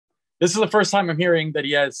 But this is the first time I'm hearing that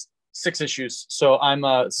he has 6 issues. So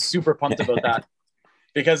I'm super pumped about that.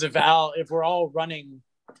 Because if we're all running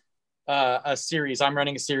a series, I'm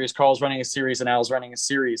running a series, Carl's running a series, and Al's running a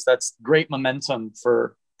series, that's great momentum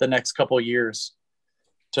for the next couple of years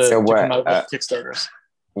to come out with Kickstarters.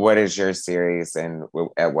 What is your series, and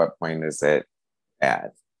at what point is it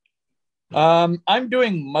at? I'm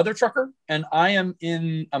doing Mother Trucker, and I'm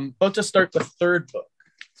about to start the 3rd book.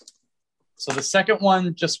 So the 2nd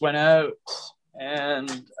one just went out, and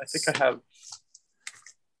I think I have.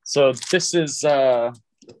 So this is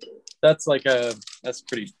that's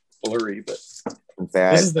pretty blurry, but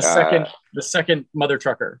this is the second Mother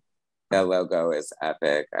Trucker. The logo is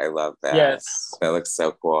epic. I love that. Yes, that looks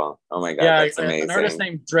so cool. Oh my god, that's amazing. An artist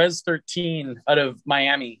named Drez13 out of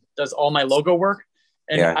Miami does all my logo work,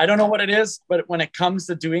 and I don't know what it is, but when it comes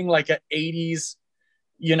to doing like an 80s.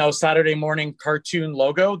 Saturday morning cartoon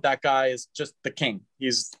logo, that guy is just the king.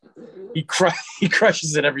 He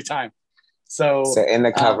crushes it every time. So in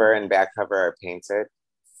the cover and back cover are painted.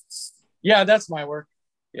 Yeah, that's my work.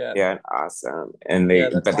 Yeah, awesome. And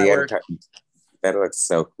that looks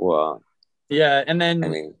so cool. Yeah, and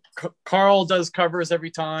then Karl does covers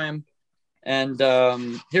every time. And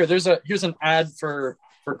here's an ad for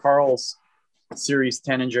Karl's series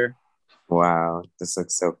Tanager. Wow, this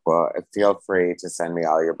looks so cool. Feel free to send me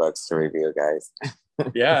all your books to review, guys.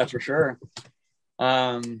 Yeah, for sure.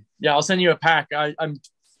 I'll send you a pack. I'm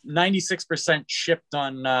 96% shipped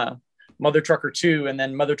on Mother Trucker 2, and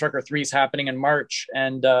then Mother Trucker 3 is happening in March.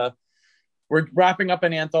 And we're wrapping up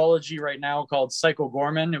an anthology right now called Psycho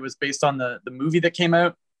Gorman. It was based on the movie that came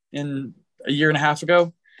out in a year and a half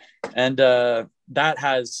ago. And that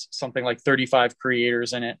has something like 35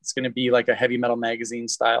 creators in it. It's going to be like a heavy metal magazine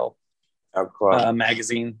style. Oh, cool.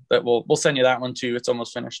 Magazine that we'll send you that one too. It's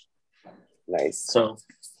almost finished. Nice. So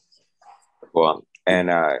cool. And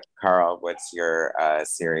Karl, what's your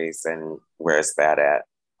series, and where's that at?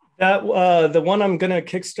 The one I'm going to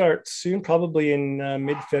kickstart soon, probably in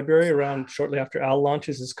mid-February, around shortly after Al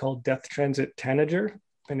launches, is called Death Transit Tanager.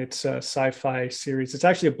 And it's a sci-fi series. It's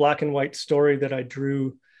actually a black and white story that I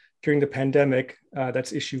drew during the pandemic.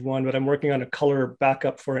 That's issue 1, but I'm working on a color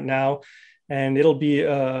backup for it now. And it'll be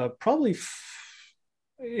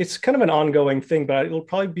it's kind of an ongoing thing, but I'll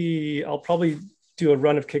probably do a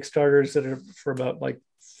run of Kickstarters that are for about like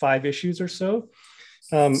 5 issues or so.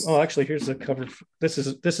 Actually, here's the cover. This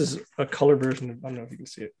is a color version. I don't know if you can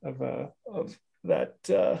see it of that.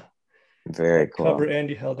 Very cool cover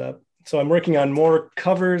Andy held up. So I'm working on more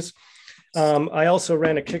covers. I also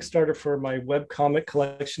ran a Kickstarter for my webcomic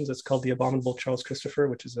collections. It's called The Abominable Charles Christopher,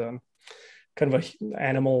 which is kind of a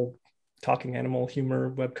talking animal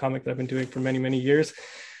humor webcomic that I've been doing for many, many years.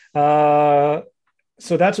 So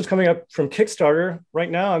that's what's coming up from Kickstarter. Right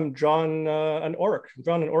now, I'm drawing an orc. I'm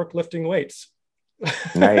drawing an orc lifting weights.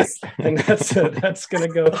 Nice. And that's gonna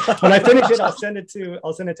go. When I finish it, I'll send it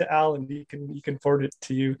to Al, and he can forward it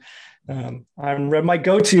to you. My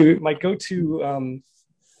go-to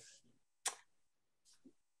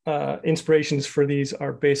inspirations for these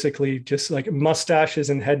are basically just like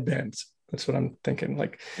mustaches and headbands. That's what I'm thinking.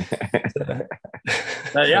 Like,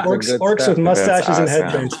 orcs with mustaches and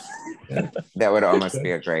headbands. Yeah. That would almost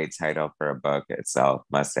be a great title for a book itself.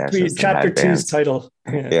 Mustaches. Chapter 2's title.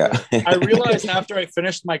 Yeah. I realized after I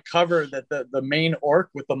finished my cover that the main orc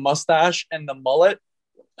with the mustache and the mullet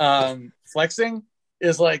flexing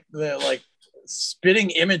is like the spitting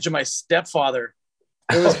image of my stepfather.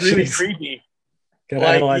 It was really creepy.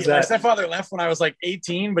 My stepfather left when I was like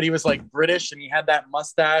 18, but he was like British and he had that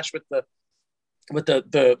mustache with the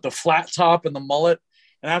flat top and the mullet.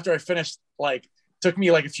 And after I finished, took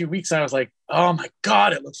me like a few weeks and I was like, oh my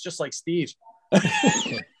God, it looks just like Steve.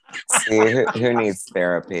 See, who needs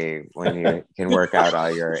therapy when you can work out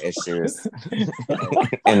all your issues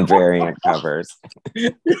in variant covers?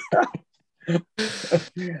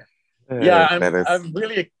 Yeah, I'm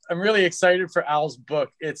really excited for Al's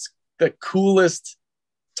book. It's the coolest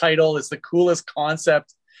title. It's the coolest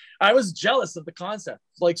concept. I was jealous of the concept,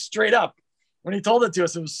 like straight up. When he told it to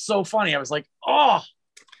us, it was so funny. I was like, oh.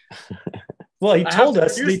 Well, he told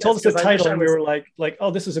us the title, and we were like,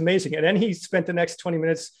 oh, this is amazing. And then he spent the next 20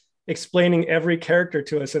 minutes explaining every character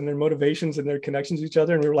to us and their motivations and their connections to each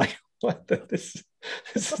other. And we were like, what? This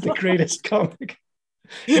is the greatest comic.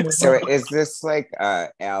 So is this like,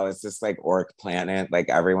 Al, is this like Orc Planet? Like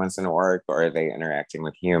everyone's an orc, or are they interacting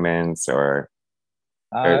with humans or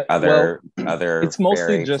other it's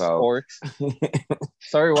mostly just folk? Orcs.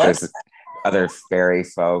 Sorry, what? Other fairy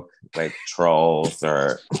folk like trolls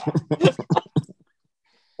or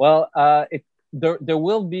well, there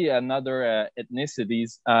will be another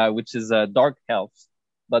ethnicities, which is dark elves,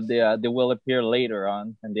 but they will appear later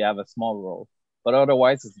on and they have a small role, but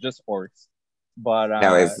otherwise it's just orcs. But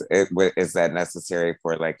now is that necessary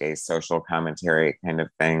for like a social commentary kind of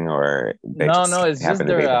thing, or no, it's just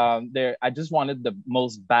they're I just wanted the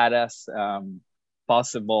most badass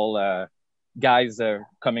possible guys are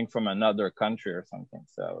coming from another country or something.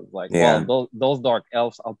 So it's like, well, those dark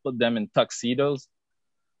elves, I'll put them in tuxedos,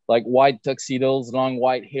 like white tuxedos, long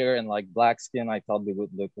white hair, and like black skin. I thought they would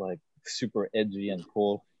look like super edgy and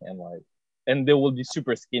cool, and they will be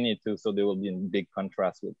super skinny too, so they will be in big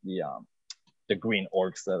contrast with the green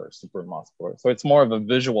orcs that are super muscular. So it's more of a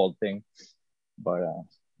visual thing, but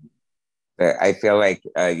I feel like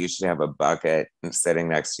you should have a bucket sitting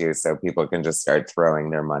next to you so people can just start throwing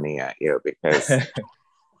their money at you, because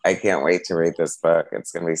I can't wait to read this book.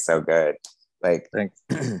 It's going to be so good. Like, thanks.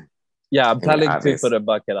 Yeah, I'm planning to put a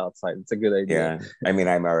bucket outside. It's a good idea. Yeah, I mean,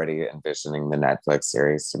 I'm already envisioning the Netflix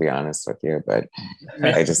series, to be honest with you, but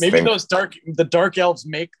I just think the dark elves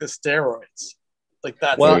make the steroids. Like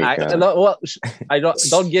that. Well, I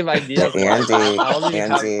don't give ideas.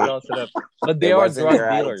 Andy, but they are drug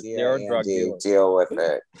dealers. They are drug dealers. Deal with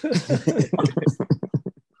it.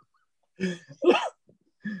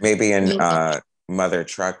 Maybe in Mother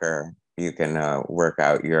Trucker, you can work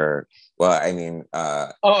out your. Well, I mean.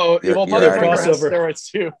 Mother Trucker has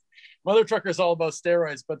steroids too. Mother Trucker is all about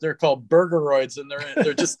steroids, but they're called burgeroids, and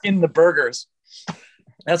they're just in the burgers.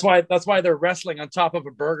 That's why they're wrestling on top of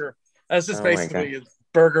a burger. That's just basically a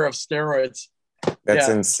burger of steroids. That's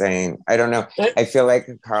insane. I don't know. I feel like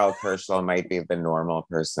Karl Kerschl might be the normal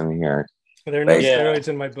person here. There are no steroids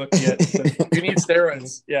in my book yet. So. You need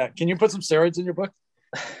steroids. Yeah. Can you put some steroids in your book?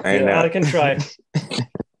 I know. I can try.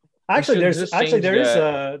 There's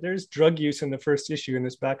drug use in the first issue in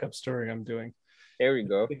this backup story I'm doing. There we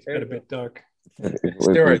go. It's got a bit dark.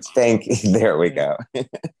 Steroids. Thank you. There we go.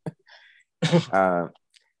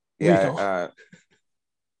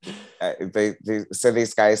 so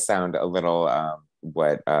these guys sound a little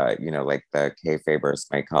what like the kayfabers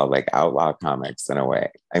might call like outlaw comics in a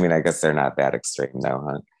way. I mean, I guess they're not that extreme though,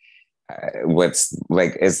 huh? What's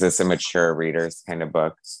like, is this a mature readers kind of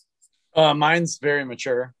book? Mine's very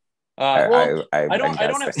mature. I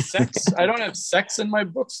don't have sex. I don't have sex in my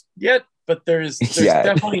books yet, but there's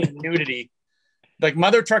definitely nudity. Like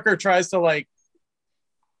Mother Trucker tries to like,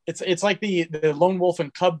 it's like the lone wolf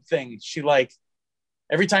and cub thing. She like,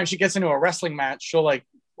 every time she gets into a wrestling match, she'll like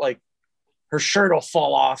her shirt will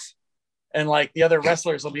fall off, and like the other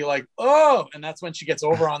wrestlers will be like, oh, and that's when she gets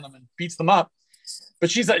over on them and beats them up.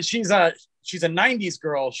 But she's a 90s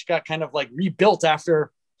girl. She got kind of like rebuilt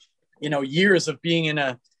after, years of being in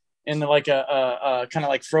a kind of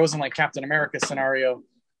like frozen like Captain America scenario.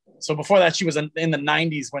 So before that, she was in the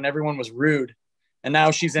 90s when everyone was rude, and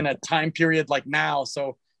now she's in a time period like now.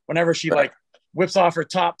 So whenever she like whips off her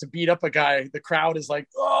top to beat up a guy, the crowd is like,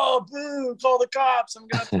 oh, boo, call the cops, I'm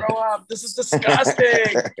gonna throw up, this is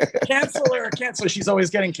disgusting, cancel her, cancel. She's always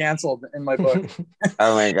getting canceled in my book.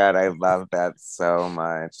 Oh my god, I love that so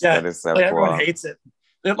much. That is so cool. Everyone hates it.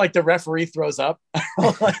 Like the referee throws up,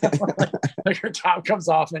 like her top comes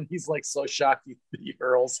off, and he's like so shocked he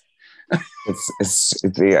hurls.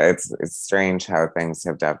 It's strange how things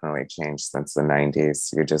have definitely changed since the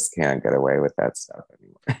 90s. You just can't get away with that stuff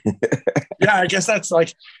anymore. Yeah, I guess that's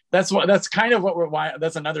kind of why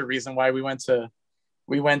that's another reason why we went to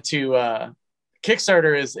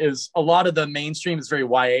Kickstarter is a lot of the mainstream is very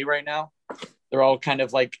YA right now. They're all kind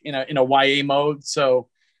of like in a YA mode. So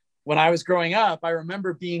when I was growing up, I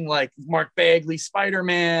remember being like Mark Bagley,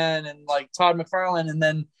 Spider-Man, and like Todd McFarlane. And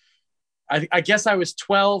then I guess I was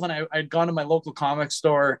 12 and I'd gone to my local comic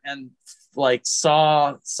store and like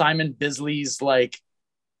saw Simon Bisley's like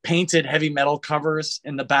painted heavy metal covers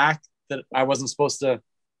in the back that I wasn't supposed to,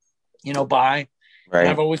 buy. Right. And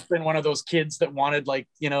I've always been one of those kids that wanted like,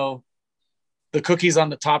 the cookies on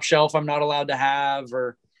the top shelf I'm not allowed to have,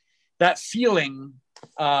 or that feeling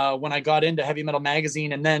when I got into Heavy Metal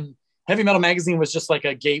Magazine. And then Heavy Metal Magazine was just like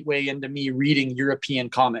a gateway into me reading European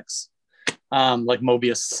comics, like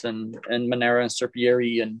Mobius and Manera and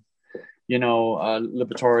Serpieri and,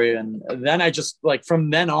 Liberatore. And then I just like, from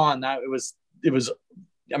then on, that it was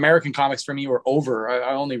American comics for me were over.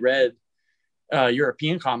 I only read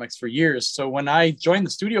European comics for years. So when I joined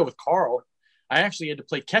the studio with Karl, I actually had to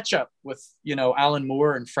play catch up with, Alan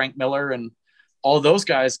Moore and Frank Miller and all those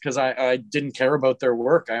guys, because I didn't care about their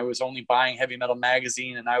work. I was only buying Heavy Metal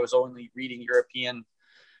Magazine, and I was only reading European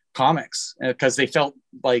comics because they felt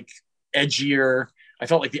like edgier. I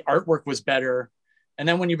felt like the artwork was better. And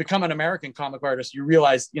then when you become an American comic artist, you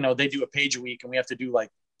realize, they do a page a week and we have to do like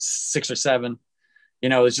 6 or 7.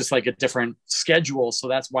 It's just like a different schedule. So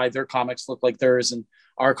that's why their comics look like theirs and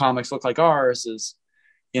our comics look like ours is,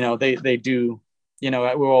 they do,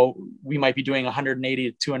 we might be doing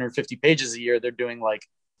 180 to 250 pages a year. They're doing like,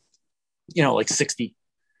 like 60,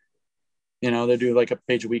 they do like a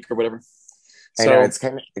page a week or whatever. I know it's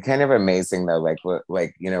kind of amazing though.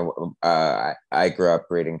 I grew up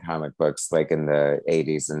reading comic books like in the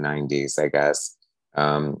 80s and 90s, I guess.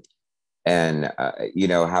 And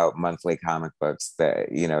how monthly comic books that,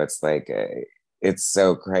 it's like, it's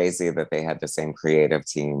so crazy that they had the same creative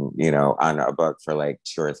team, on a book for like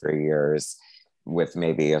 2 or 3 years with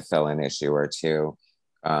maybe a fill-in issue or 2.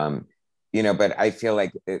 But I feel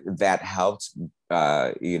like that helped,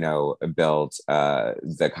 build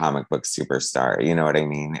the comic book superstar. You know what I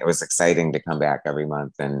mean? It was exciting to come back every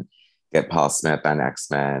month and get Paul Smith on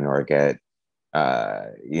X-Men or get,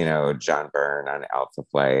 John Byrne on Alpha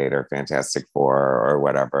Flight or Fantastic Four or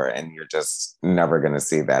whatever. And you're just never going to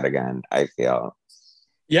see that again, I feel.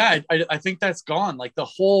 Yeah, I think that's gone. Like the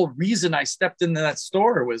whole reason I stepped into that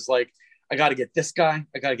store was like, I got to get this guy.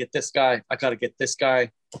 I got to get this guy. I got to get this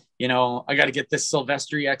guy. I got to get this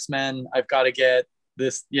Silvestri X-Men. I've got to get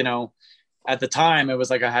this, at the time it was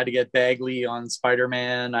like, I had to get Bagley on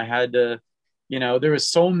Spider-Man. I had to, there was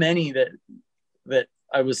so many that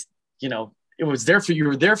I was, it was there for, you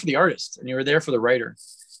were there for the artist and you were there for the writer.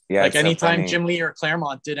 Yeah. Like anytime Jim Lee or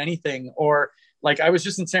Claremont did anything, or like I was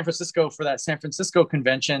just in San Francisco for that San Francisco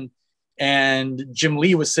convention and Jim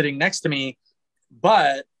Lee was sitting next to me,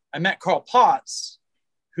 but I met Carl Potts,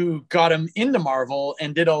 who got him into Marvel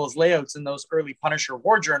and did all his layouts in those early Punisher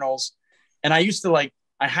War Journals. And I used to I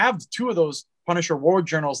have 2 of those Punisher War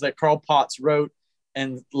Journals that Carl Potts wrote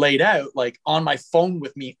and laid out like on my phone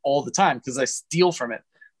with me all the time, because I steal from it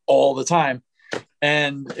all the time.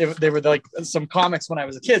 And they were like some comics when I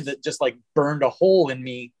was a kid that just like burned a hole in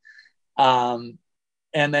me. And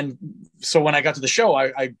then, so when I got to the show,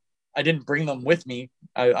 I I didn't bring them with me.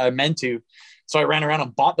 I meant to. So I ran around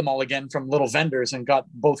and bought them all again from little vendors and got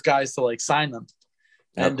both guys to like sign them.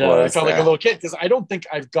 And I felt like a little kid because I don't think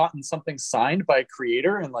I've gotten something signed by a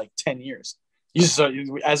creator in like 10 years. You just,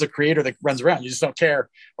 as a creator that runs around, you just don't care,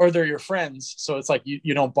 or they're your friends. So it's like,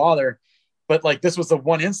 you don't bother. But like, this was the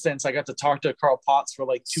one instance I got to talk to Carl Potts for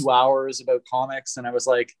like 2 hours about comics. And I was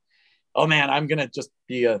like, oh man, I'm going to just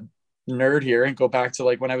be a nerd here and go back to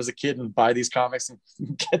like when I was a kid and buy these comics and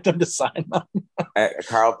get them to sign them.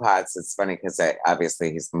 Carl Potts, it's funny because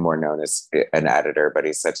obviously he's more known as an editor, but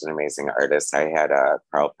he's such an amazing artist. I had a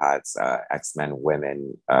Carl Potts X-Men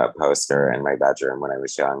Women poster in my bedroom when I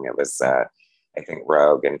was young. It was I think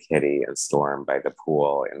Rogue and Kitty and Storm by the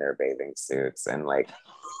pool in their bathing suits, and like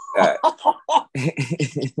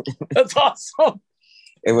that's awesome.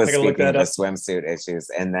 It was speaking of the swimsuit issues.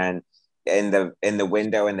 And then in the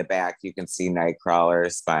window in the back, you can see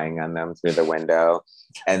Nightcrawler spying on them through the window.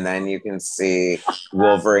 And then you can see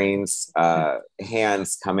Wolverine's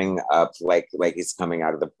hands coming up like he's coming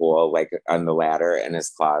out of the pool, like on the ladder, and his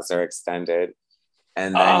claws are extended.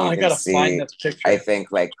 And then you can see, I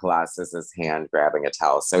think, like Colossus's hand grabbing a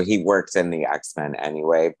towel. So he worked in the X-Men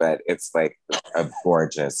anyway, but it's like a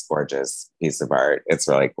gorgeous, gorgeous piece of art. It's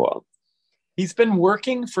really cool. He's been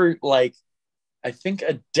working for like, I think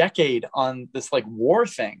a decade on this like war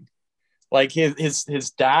thing. Like his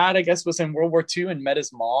dad, I guess, was in World War II and met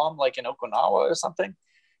his mom like in Okinawa or something.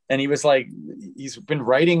 And he was like, he's been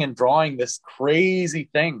writing and drawing this crazy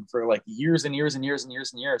thing for like years and years and years and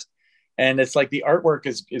years and years. And it's like the artwork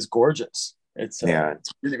is gorgeous. It's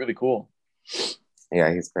really, really cool.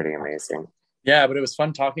 Yeah, he's pretty amazing. Yeah, but it was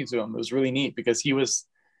fun talking to him. It was really neat because he was,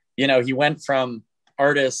 he went from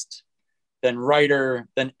artist, then writer,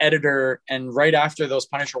 then editor. And right after those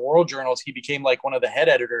Punisher World Journals, he became like one of the head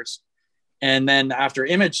editors. And then after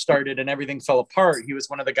Image started and everything fell apart, he was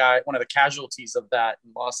one of the casualties of that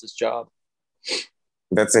and lost his job.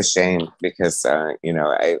 That's a shame because,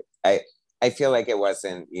 I feel like it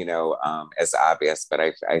wasn't, as obvious, but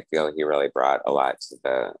I feel he really brought a lot to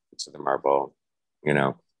the Marvel,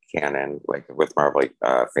 canon, like with Marvel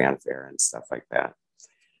fanfare and stuff like that.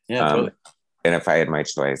 Yeah, totally. And if I had my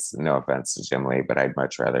choice, no offense to Jim Lee, but I'd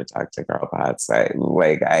much rather talk to Carl Potts.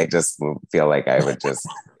 I just feel like I would just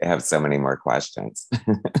have so many more questions.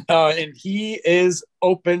 And he is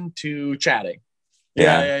open to chatting.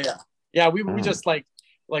 Yeah. We just like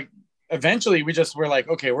eventually we just were like,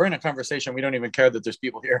 okay, we're in a conversation. We don't even care that there's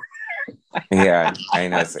people here. Yeah, I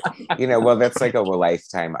know. So, well, that's like a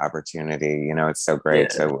lifetime opportunity. It's so great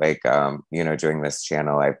to doing this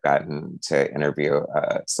channel. I've gotten to interview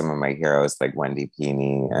some of my heroes like Wendy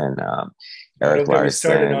Peeney and Eric Larson. We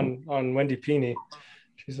started on Wendy Peeney.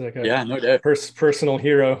 She's like a no personal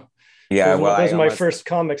hero. Yeah, those are my first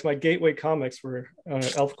comics. My gateway comics were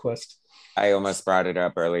ElfQuest. I almost brought it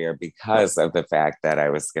up earlier because of the fact that I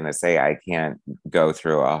was going to say I can't go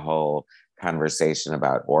through a whole conversation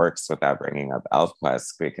about orcs without bringing up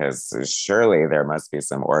ElfQuest, because surely there must be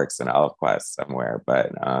some orcs in ElfQuest somewhere.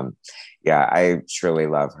 But I truly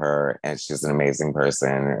love her, and she's an amazing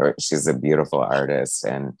person. She's a beautiful artist.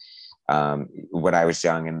 And when I was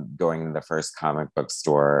young and going to the first comic book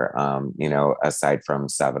store, aside from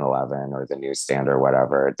 7-Eleven or the newsstand or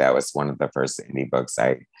whatever, that was one of the first indie books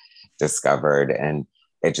I discovered, and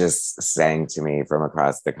it just sang to me from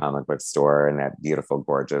across the comic book store, and that beautiful,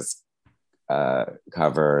 gorgeous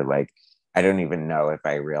cover. Like, I don't even know if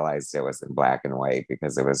I realized it was in black and white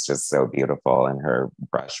because it was just so beautiful, and her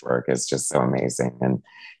brushwork is just so amazing. And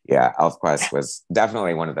yeah, ElfQuest was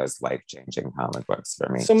definitely one of those life-changing comic books for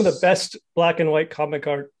me. Some of the best black and white comic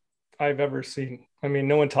art I've ever seen. I mean,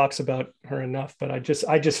 no one talks about her enough, but I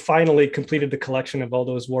just finally completed the collection of all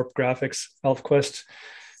those Warp Graphics ElfQuest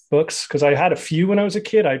books, because I had a few when I was a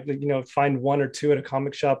kid. I find one or two at a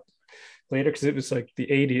comic shop later, because it was like the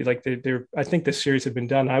 80s. Like they're I think this series had been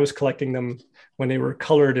done. I was collecting them when they were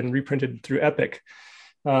colored and reprinted through Epic.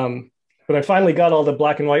 But I finally got all the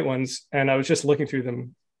black and white ones, and I was just looking through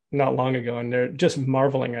them not long ago, and they're just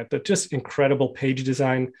marveling at the just incredible page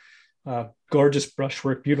design, gorgeous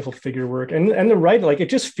brushwork, beautiful figure work, and the writing. Like, it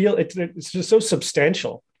just it's just so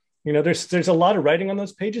substantial. There's a lot of writing on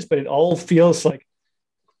those pages, but it all feels like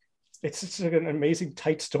it's just an amazing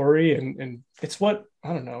tight story, and it's what, I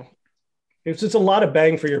don't know. It's just a lot of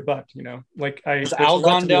bang for your buck, Has Al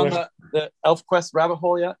gone down the ElfQuest rabbit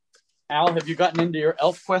hole yet? Al, have you gotten into your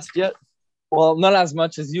ElfQuest yet? Well, not as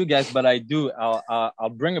much as you guys, but I do. I'll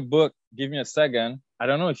bring a book. Give me a second. I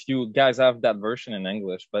don't know if you guys have that version in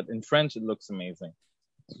English, but in French it looks amazing.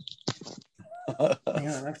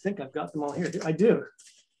 Yeah, I think I've got them all here. I do.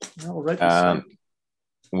 I'll write this down.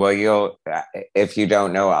 Well, if you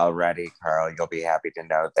don't know already, Karl, you'll be happy to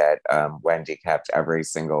know that Wendy kept every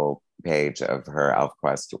single page of her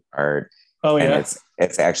ElfQuest art. Oh and yeah,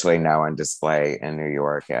 it's actually now on display in New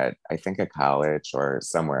York at, I think, a college or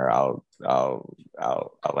somewhere. I'll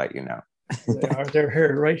let you know. they are. They're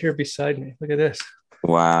here, right here beside me. Look at this.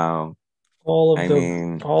 Wow. All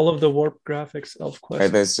of the warp graphics Are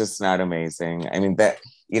ElfQuest. those just not amazing? I mean, that,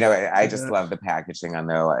 I just love the packaging on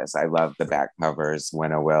those. I love the back covers.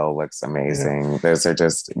 Will looks amazing. Those are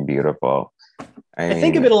just beautiful. I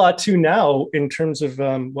think of it a lot too now in terms of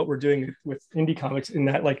what we're doing with indie comics. In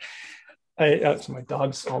that, like, so my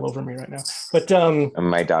dog's all over me right now, but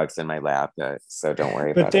my dog's in my lap, so don't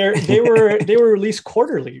worry. But about they were released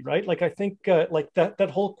quarterly, right? Like I think like that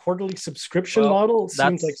whole quarterly subscription model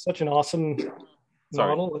seems like such an awesome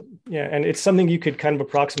model. Yeah, and it's something you could kind of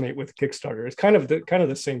approximate with Kickstarter. It's kind of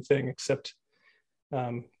the same thing, except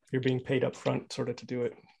you're being paid up front sort of to do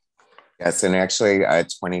it. Yes, and actually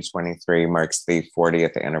 2023 marks the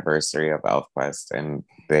 40th anniversary of ElfQuest, and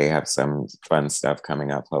they have some fun stuff coming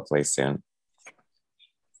up hopefully soon.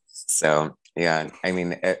 So yeah, I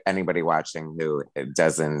mean, anybody watching who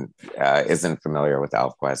isn't familiar with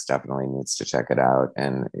ElfQuest definitely needs to check it out.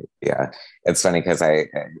 And yeah, it's funny because the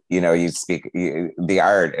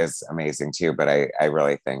art is amazing too, but I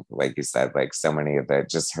really think, like you said, like so many of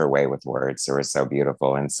just her way with words were so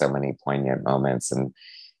beautiful, and so many poignant moments, and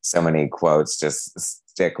so many quotes just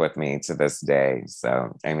stick with me to this day.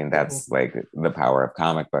 So I mean, that's like the power of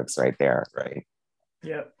comic books right there, right?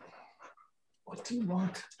 Yeah. What do you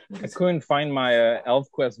want? I couldn't find my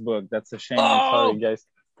ElfQuest book. That's a shame. I'm sorry, guys.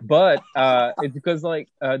 But it's because like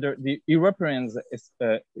the Europeans,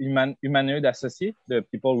 humanoid associés, the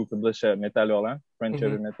people who publish Metal Hurlant, French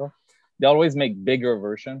heavy metal, they always make bigger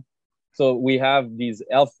version. So we have these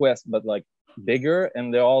ElfQuest, but like bigger,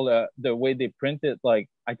 and they're all the way they print it. Like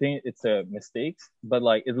I think it's a mistake, but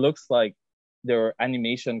like it looks like they're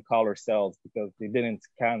animation color cells because they didn't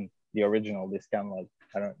scan the original. They scan like,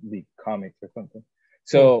 I don't know, the comics or something.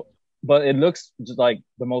 So, but it looks just like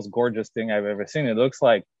the most gorgeous thing I've ever seen. It looks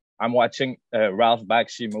like I'm watching a Ralph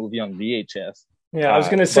Bakshi movie on VHS. Yeah, I was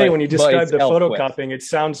gonna say, when you described the photocopying, it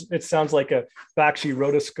sounds like a Bakshi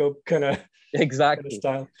rotoscope kind of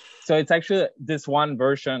style. So it's actually this one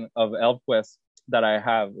version of ElfQuest that I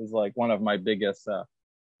have is like one of my biggest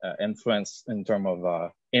influence in terms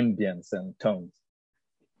of ambience and tones.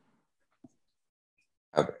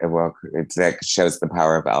 Okay, well, that shows the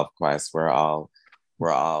power of ElfQuest. We're all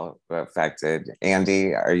affected.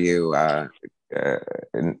 Andy, are you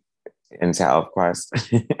into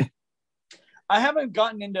ElfQuest? I haven't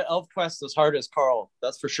gotten into ElfQuest as hard as Karl,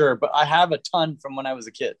 that's for sure. But I have a ton from when I was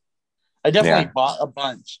a kid. I definitely bought a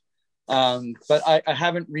bunch, but I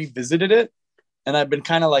haven't revisited it, and I've been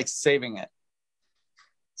kind of like saving it.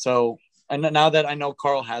 So, and now that I know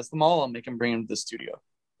Karl has them all, I'll make him bring them to the studio.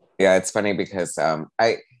 Yeah, it's funny because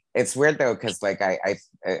it's weird though, because like I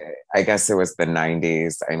guess it was the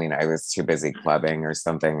 90s. I mean, I was too busy clubbing or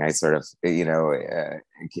something. I sort of, the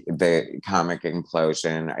comic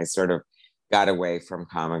implosion, I sort of got away from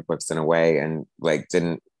comic books in a way, and like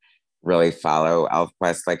didn't really follow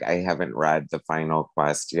ElfQuest. Like I haven't read the final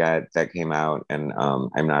quest yet that came out, and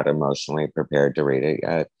I'm not emotionally prepared to read it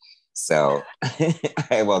yet. So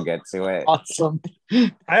I will get to it. Awesome.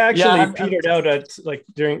 I actually petered out at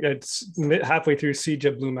halfway through Siege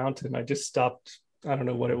of Blue Mountain. I just stopped. I don't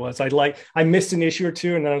know what it was. I missed an issue or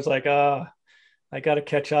two, and then I was like, I got to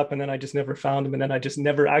catch up. And then I just never found them. And then I just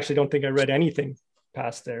never actually don't think I read anything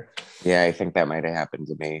past there. Yeah, I think that might have happened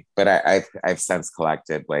to me. But I've since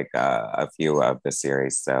collected like a few of the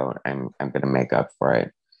series, so I'm gonna make up for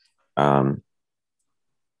it.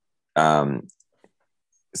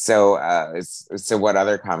 So what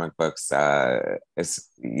other comic books artists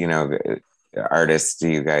do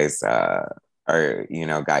you guys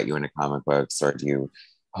got you into comic books, or do you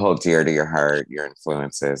hold dear to your heart, your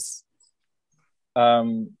influences?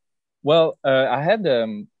 Well, I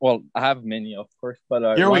have many, of course,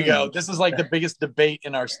 but here we go. This is like the biggest debate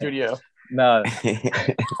in our studio. No.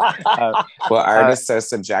 Well, art is so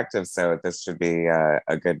subjective, so this should be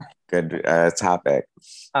a good topic.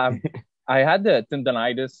 I had the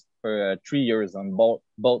tendonitis for 3 years on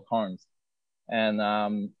both arms, and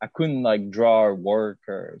I couldn't like draw or work,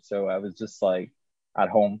 so I was just like at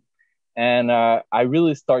home, and I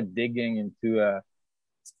really started digging into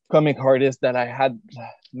comic artists that I had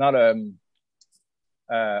not the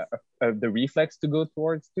reflex to go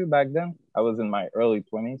towards too back then. I was in my early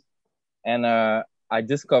 20s, and I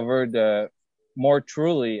discovered more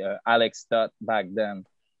truly Alex Stott back then,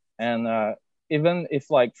 and even if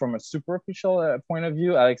like from a superficial point of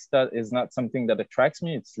view, Alex Stott is not something that attracts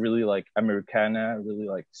me. It's really like Americana, really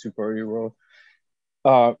like superhero.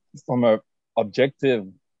 From a objective,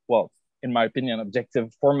 well, in my opinion,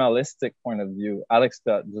 objective formalistic point of view, Alex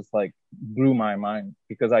Stott just like blew my mind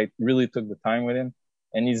because I really took the time with him,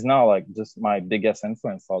 and he's now like just my biggest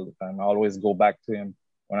influence all the time. I always go back to him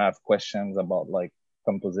when I have questions about like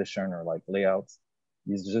composition or like layouts.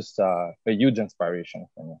 He's just a huge inspiration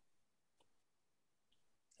for me.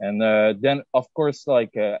 And then of course,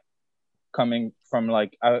 like coming from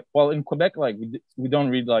like, well, in Quebec, like we don't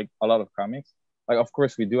read like a lot of comics. Like, of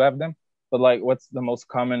course we do have them, but like what's the most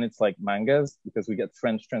common? It's like mangas, because we get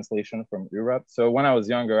French translation from Europe. So when I was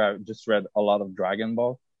younger, I just read a lot of Dragon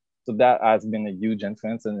Ball. So that has been a huge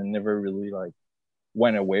influence, and it never really like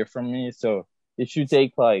went away from me. So if you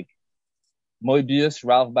take like Moebius,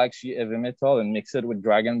 Ralph Bakshi, Heavy Metal, and mix it with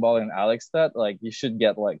Dragon Ball and Alex Stott, like you should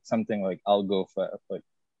get like something like Gofa, like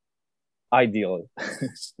ideal.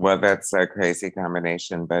 Well, that's a crazy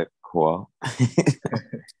combination, but cool.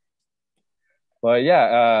 But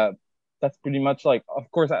yeah, that's pretty much like, of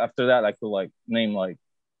course, after that, I could like name like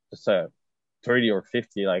just 30 or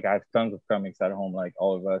 50. Like I have tons of comics at home, like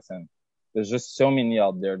all of us. And there's just so many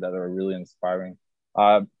out there that are really inspiring.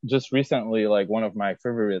 Just recently, like one of my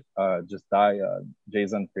favorite just died,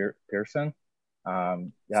 Jason Pearson.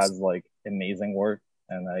 He has like amazing work,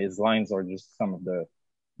 and his lines are just some of the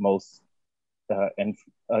most, they're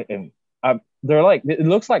like, it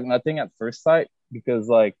looks like nothing at first sight, because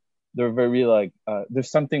like, they're very like there's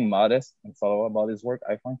something modest and subtle about his work,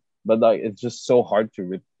 I find, but like it's just so hard to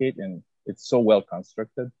replicate, and it's so well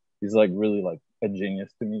constructed. He's like really like a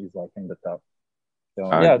genius to me. He's like in the top. So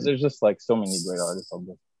yeah, there's just like so many great artists out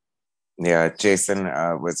there. Yeah, Jason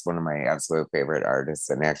was one of my absolute favorite artists,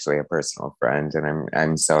 and actually a personal friend, and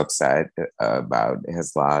I'm so upset about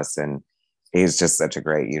his loss. And he's just such a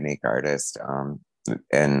great, unique artist,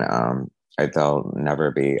 and there'll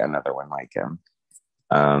never be another one like him.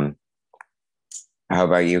 How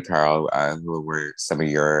about you, Karl? Who were some of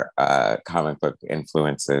your comic book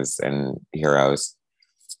influences and heroes?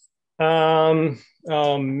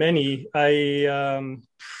 Many.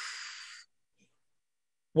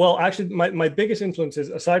 Well, actually, my biggest influences,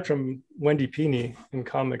 aside from Wendy Pini in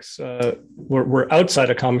comics, were outside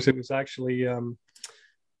of comics. It was actually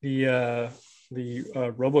the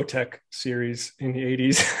Robotech series in the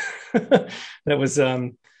 80s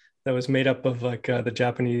that was made up of like the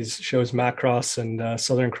Japanese shows Macross and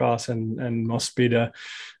Southern Cross and Mospeada.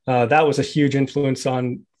 That was a huge influence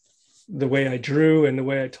on the way I drew and the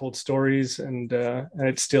way I told stories, and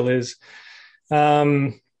it still is.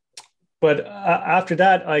 But after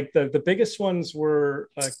that, like the biggest ones were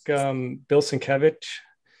like Bill Sienkiewicz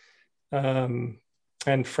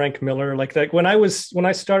and Frank Miller. Like when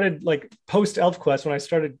I started like post ElfQuest, when I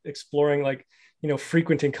started exploring like, you know,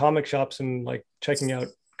 frequenting comic shops and like checking out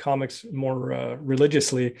comics more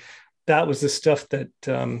religiously, that was the stuff that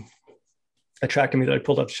attracted me, that I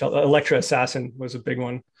pulled up the shelf. Elektra Assassin was a big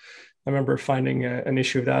one. I remember finding an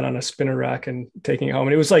issue of that on a spinner rack and taking it home,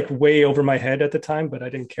 and it was like way over my head at the time, but I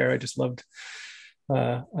didn't care. I just loved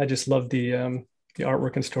the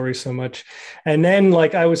artwork and story so much. And then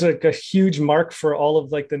like I was like a huge mark for all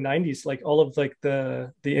of like the 90s, like all of like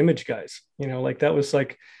the Image guys, you know, like that was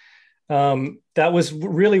like that was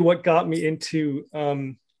really what got me into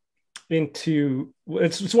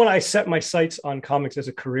it's when I set my sights on comics as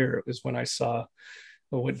a career. It was when I saw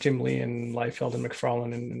what Jim Lee and Liefeld and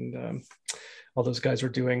McFarlane and all those guys were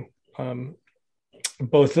doing,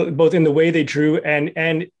 both in the way they drew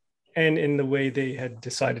and in the way they had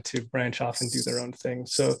decided to branch off and do their own thing.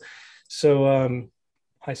 So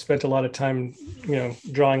I spent a lot of time, you know,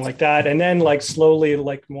 drawing like that, and then like slowly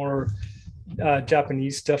like more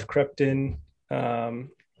Japanese stuff crept in.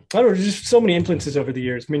 I don't know, just so many influences over the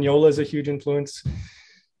years. Mignola is a huge influence.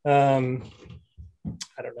 I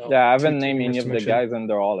don't know. Yeah, I haven't named any of the guys, and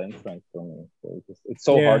they're all influenced for me. So it's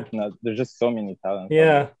so hard to know. There's just so many talents.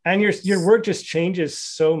 Yeah, and your work just changes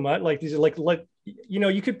so much. Like these are like you know,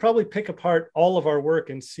 you could probably pick apart all of our work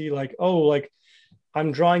and see like, oh, like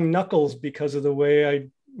I'm drawing Knuckles because of the way I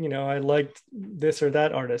liked this or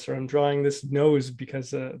that artist, or I'm drawing this nose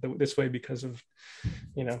because this way because of,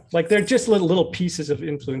 you know, like they're just little pieces of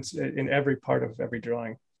influence in every part of every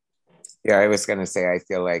drawing. Yeah, I was gonna say, I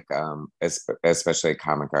feel like, especially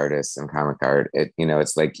comic artists and comic art,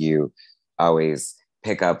 it's like you always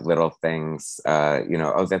pick up little things,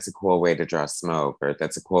 oh, that's a cool way to draw smoke, or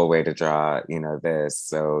that's a cool way to draw, this.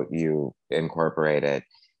 So you incorporate it.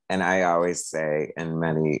 And I always say, and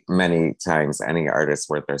many times, any artist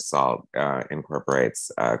worth their salt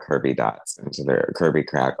incorporates Kirby dots into their Kirby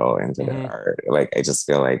crackle into their art. Like, I just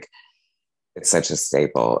feel like it's such a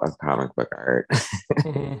staple of comic book art,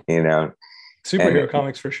 you know. Superhero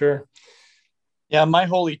comics for sure. Yeah, my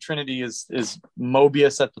holy trinity is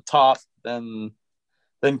Mobius at the top, then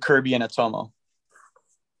Kirby and Atomo.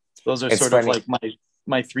 Those are sort of like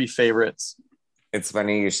my three favorites. It's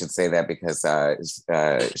funny you should say that, because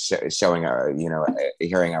showing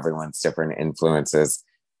hearing everyone's different influences,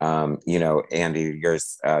 Andy,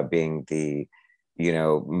 yours being the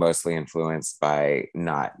mostly influenced by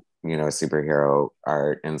not superhero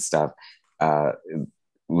art and stuff, they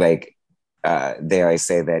always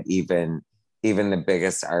say that even the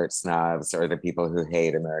biggest art snobs or the people who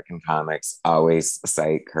hate American comics always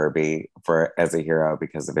cite Kirby as a hero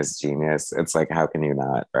because of his genius. It's like, how can you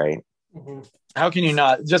not, right? How can you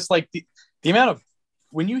not? Just like the amount of,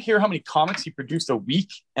 when you hear how many comics he produced a week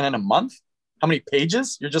and in a month, how many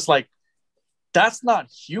pages, you're just like, that's not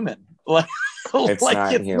human. Like, it's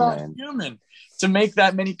not human to make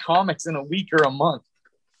that many comics in a week or a month.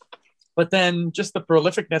 But then just the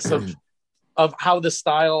prolificness of how the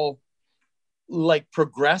style like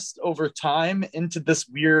progressed over time into this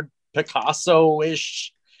weird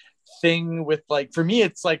Picasso-ish thing with, like, for me,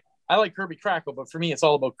 it's like, I like Kirby Crackle, but for me, it's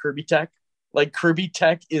all about Kirby Tech. Like, Kirby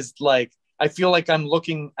Tech is like, I feel like I'm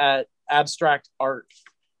looking at abstract art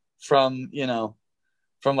from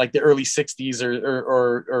like the early 60s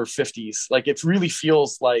or 50s. Like, it really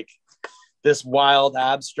feels like this wild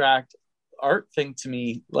abstract art thing to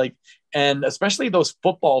me. Like, and especially those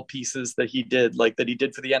football pieces that he did for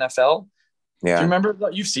the NFL. Yeah. Do you remember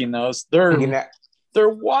that? You've seen those. They're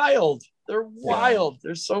wild. They're wild. Yeah.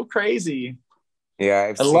 They're so crazy.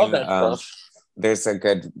 Yeah, I love that stuff. There's a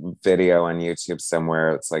good video on YouTube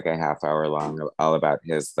somewhere. It's like a half-hour long, all about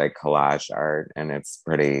his like collage art, and it's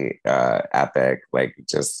pretty epic. Like,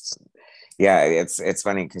 just it's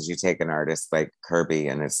funny because you take an artist like Kirby,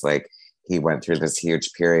 and it's like he went through this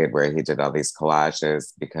huge period where he did all these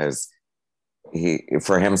collages because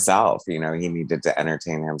for himself, he needed to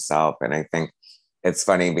entertain himself. And I think it's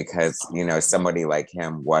funny because somebody like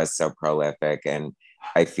him was so prolific, and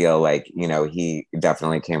I feel like, he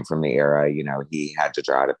definitely came from the era, he had to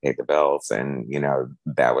draw to pay the bills, and,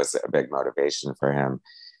 that was a big motivation for him.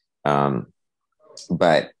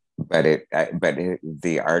 But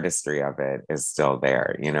the artistry of it is still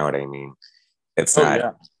there. You know what I mean? It's not,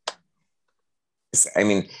 yeah. I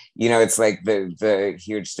mean, it's like the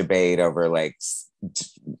huge debate over like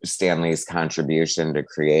Stan Lee's contribution to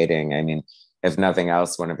creating. I mean, if nothing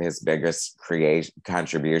else, one of his biggest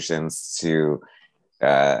contributions to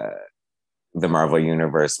the Marvel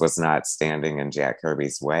Universe was not standing in Jack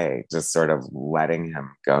Kirby's way, just sort of letting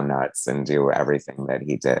him go nuts and do everything that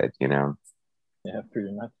he did, Yeah,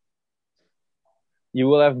 pretty much. You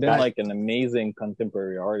will have been like an amazing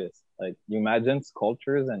contemporary artist. Like, you imagine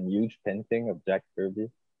sculptures and huge painting of Jack Kirby.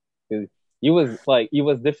 He was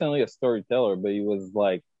definitely a storyteller, but he was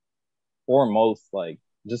like foremost like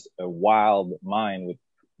just a wild mind with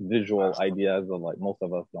visual ideas that like most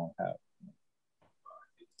of us don't have.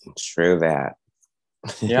 True that.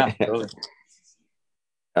 Yeah. Totally.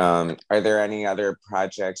 Are there any other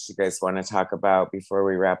projects you guys want to talk about before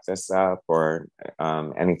we wrap this up, or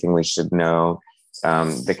anything we should know?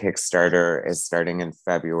 The Kickstarter is starting in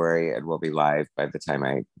February. It will be live by the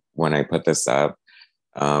time when I put this up.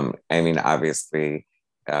 I mean, obviously,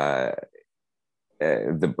 the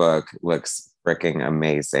book looks freaking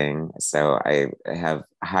amazing. So I have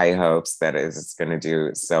high hopes that it's going to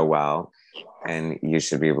do so well, and you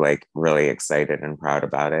should be like really excited and proud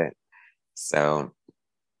about it. So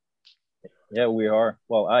yeah, we are.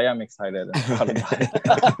 Well, I am excited and proud about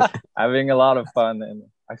it. Having a lot of fun, and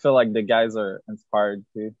I feel like the guys are inspired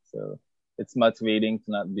too. So it's motivating to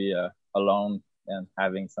not be alone and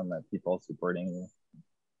having some people supporting you.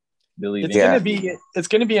 It's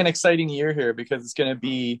going to be an exciting year here, because it's going to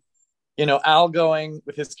be, Al going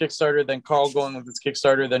with his Kickstarter, then Karl going with his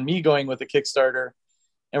Kickstarter, then me going with a Kickstarter.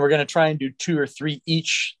 And we're going to try and do 2 or 3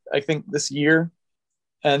 each, I think, this year.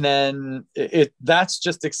 And then that's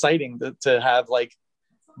just exciting to have like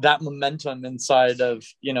that momentum inside of,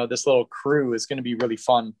 this little crew is going to be really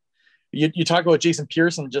fun. You talk about Jason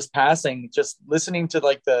Pearson just passing, just listening to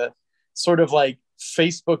like the sort of like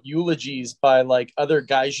Facebook eulogies by like other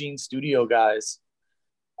Gaijin studio guys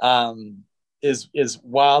is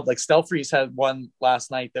wild. Like Stelfreeze had one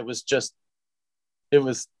last night that was just, it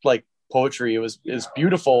was like poetry. It was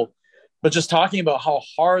beautiful, but just talking about how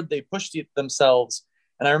hard they pushed it themselves.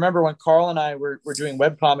 And I remember when Karl and I were doing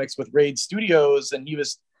webcomics with Raid Studios, and he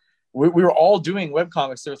was we were all doing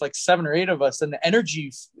webcomics. There's like 7 or 8 of us, and the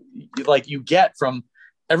energy like you get from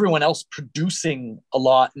everyone else producing a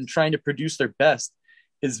lot and trying to produce their best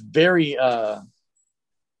is very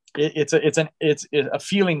it's a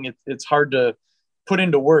feeling. It's hard to put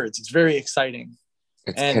into words. It's very exciting.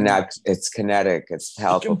 It's kinetic, it's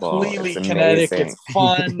palpable, completely it's kinetic, amazing. it's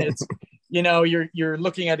fun. It's you're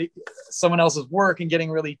looking at someone else's work and getting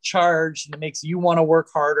really charged, and it makes you want to work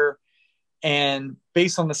harder. And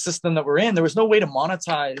based on the system that we're in, there was no way to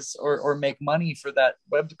monetize or make money for that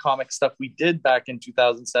webcomic stuff we did back in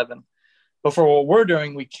 2007. But for what we're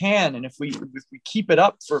doing, we can. And if we keep it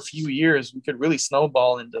up for a few years, we could really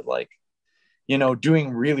snowball into like, doing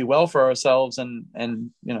really well for ourselves and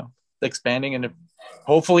expanding. And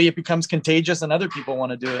hopefully it becomes contagious and other people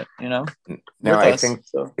want to do it, No, I think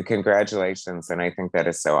congratulations. And I think that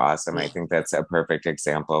is so awesome. I think that's a perfect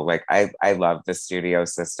example. Like I love the studio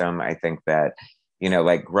system. I think that,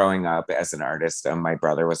 like growing up as an artist, my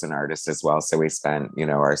brother was an artist as well. So we spent,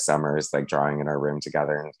 our summers like drawing in our room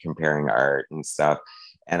together and comparing art and stuff.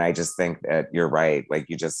 And I just think that you're right. Like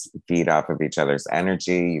you just feed off of each other's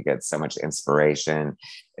energy. You get so much inspiration.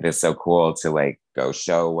 It is so cool to like go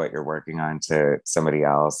show what you're working on to somebody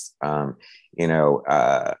else. I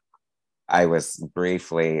was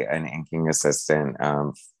briefly an inking assistant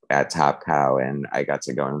at Top Cow, and I got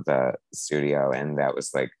to go into the studio, and that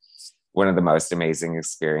was like one of the most amazing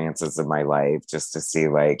experiences of my life, just to see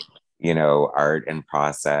like, art in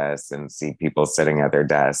process and see people sitting at their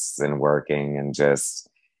desks and working, and just,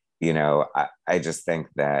 I just think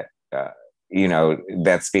that,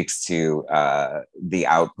 that speaks to the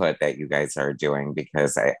output that you guys are doing,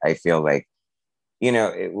 because I feel like,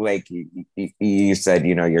 like you said,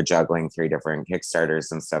 you're juggling 3 different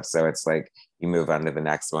Kickstarters and stuff. So it's like you move on to the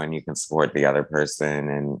next one, you can support the other person.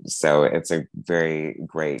 And so it's a very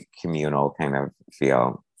great communal kind of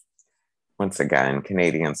feel. Once again,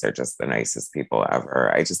 Canadians are just the nicest people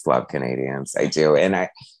ever. I just love Canadians. I do. And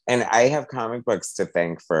I have comic books to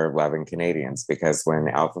thank for loving Canadians, because when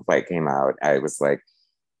Alpha Flight came out, I was like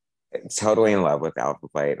totally in love with Alpha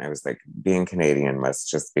Flight. And I was like, being Canadian must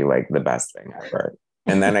just be like the best thing ever.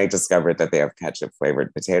 And then I discovered that they have ketchup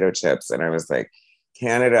flavored potato chips. And I was like,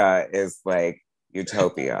 Canada is like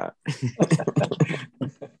utopia.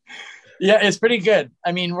 Yeah, it's pretty good.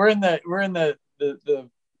 I mean, we're in the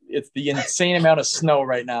it's the insane amount of snow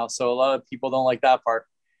right now. So a lot of people don't like that part.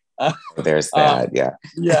 There's that. Yeah.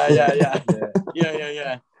 Yeah.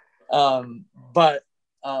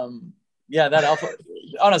 Yeah, that Alpha.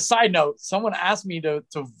 On a side note, someone asked me to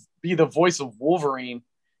be the voice of Wolverine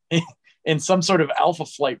in some sort of Alpha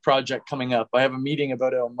Flight project coming up. I have a meeting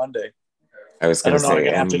about it on Monday. I was going to say,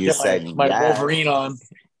 I have to get my yes. Wolverine on.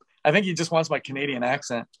 I think he just wants my Canadian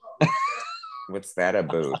accent. What's that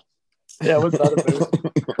about? Yeah, what's that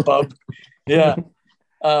about? Bub. Yeah.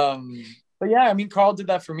 But yeah, I mean, Karl did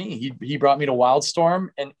that for me. He brought me to Wildstorm,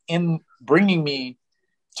 and in bringing me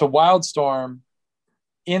to Wildstorm,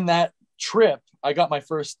 in that trip, I got my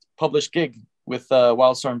first published gig with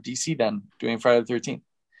Wildstorm DC Den doing Friday the 13th.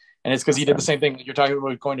 And it's because he did the same thing that you're talking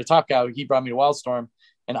about going to Top Cow. He brought me to Wildstorm,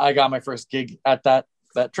 and I got my first gig at that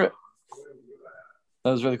trip.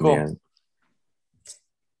 That was really cool.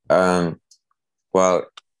 Well,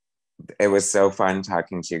 it was so fun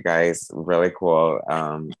talking to you guys. Really cool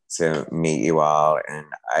to meet you all. And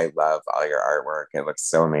I love all your artwork. It looks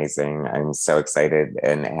so amazing. I'm so excited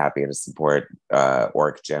and happy to support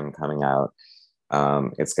Orc Gym coming out.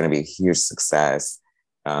 It's going to be a huge success.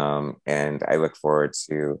 And I look forward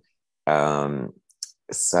to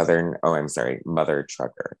Mother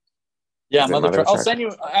Trucker. Yeah, Mother Trucker. I'll send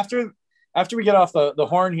you, after we get off the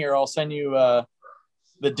horn here, I'll send you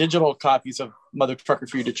the digital copies of Mother Trucker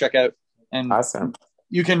for you to check out. And awesome.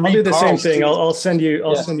 You can do the same thing. I'll send you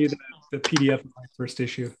the PDF of my first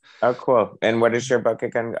issue. Oh, cool. And what is your book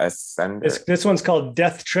again? Ascender. This one's called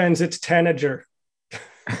Death Transit Tanager.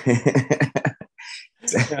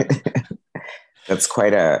 That's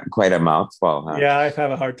quite a mouthful, huh? Yeah, I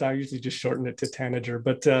have a hard time. I usually just shorten it to Tanager,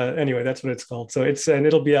 but anyway, that's what it's called. So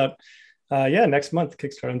it'll be out next month,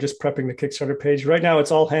 Kickstarter. I'm just prepping the Kickstarter page right now.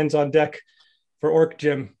 It's all hands on deck for Orc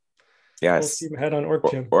Gym. Yes. Full steam ahead on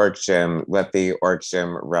Orc Gym. Orc Gym. Let the Orc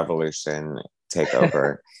Gym revolution take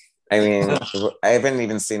over. I mean, I haven't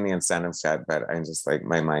even seen the incentives yet, but I'm just like,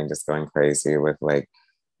 my mind is going crazy with like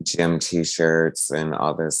gym t-shirts and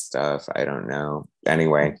all this stuff. I don't know.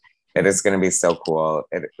 Anyway, it is going to be so cool.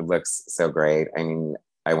 It looks so great. I mean,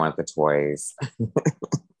 I want the toys.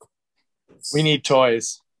 We need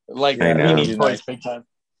toys. We need toys big time.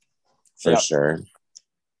 For sure.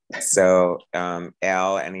 So,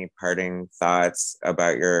 Al, any parting thoughts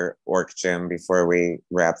about your Orc Gym before we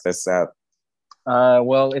wrap this up?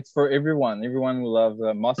 Well, it's for everyone. Everyone who loves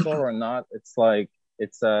muscle or not. It's like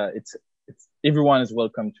it's everyone is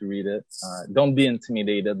welcome to read it. Don't be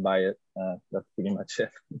intimidated by it. That's pretty much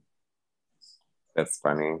it. That's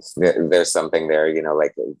funny. There's something there, you know,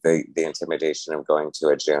 like the intimidation of going to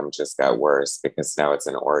a gym just got worse because now it's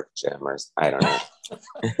an orc gym, or I don't know.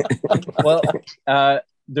 Well, I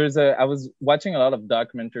was watching a lot of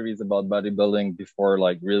documentaries about bodybuilding before,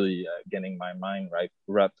 like really getting my mind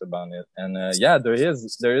wrapped about it. And yeah, there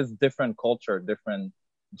is different culture, different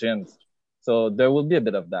gyms. So there will be a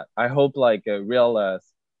bit of that. I hope like a real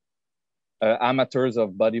amateurs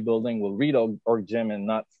of bodybuilding will read Orc Gym and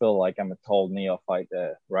not feel like I'm a total neophyte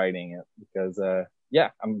writing it, because yeah,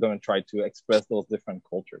 I'm going to try to express those different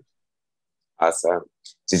cultures. Awesome.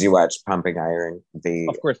 Did you watch Pumping Iron?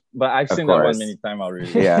 Of course, but I've seen that one many times already.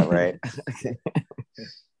 Yeah, right.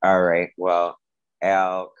 All right. Well,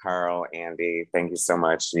 Al, Karl, Andy, thank you so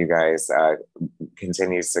much. You guys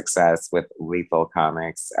continue success with Lethal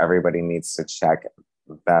Comics. Everybody needs to check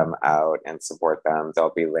them out and support them.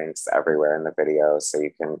 There'll be links everywhere in the video so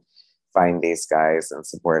you can find these guys and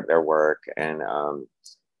support their work and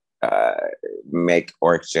make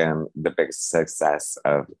Orc Gym the biggest success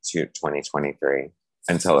of 2023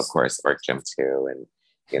 until, of course, Orc Gym 2 and,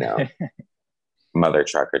 you know, Mother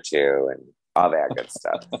Trucker 2 and all that good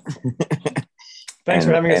stuff. Thanks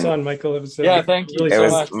for having us on, Michael. It was thank you. Really it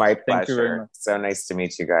was much. my pleasure. So nice to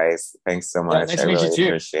meet you guys. Thanks so much. Nice I to meet really you too.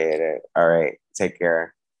 appreciate it. All right. Take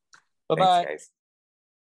care. Bye-bye. Thanks, guys.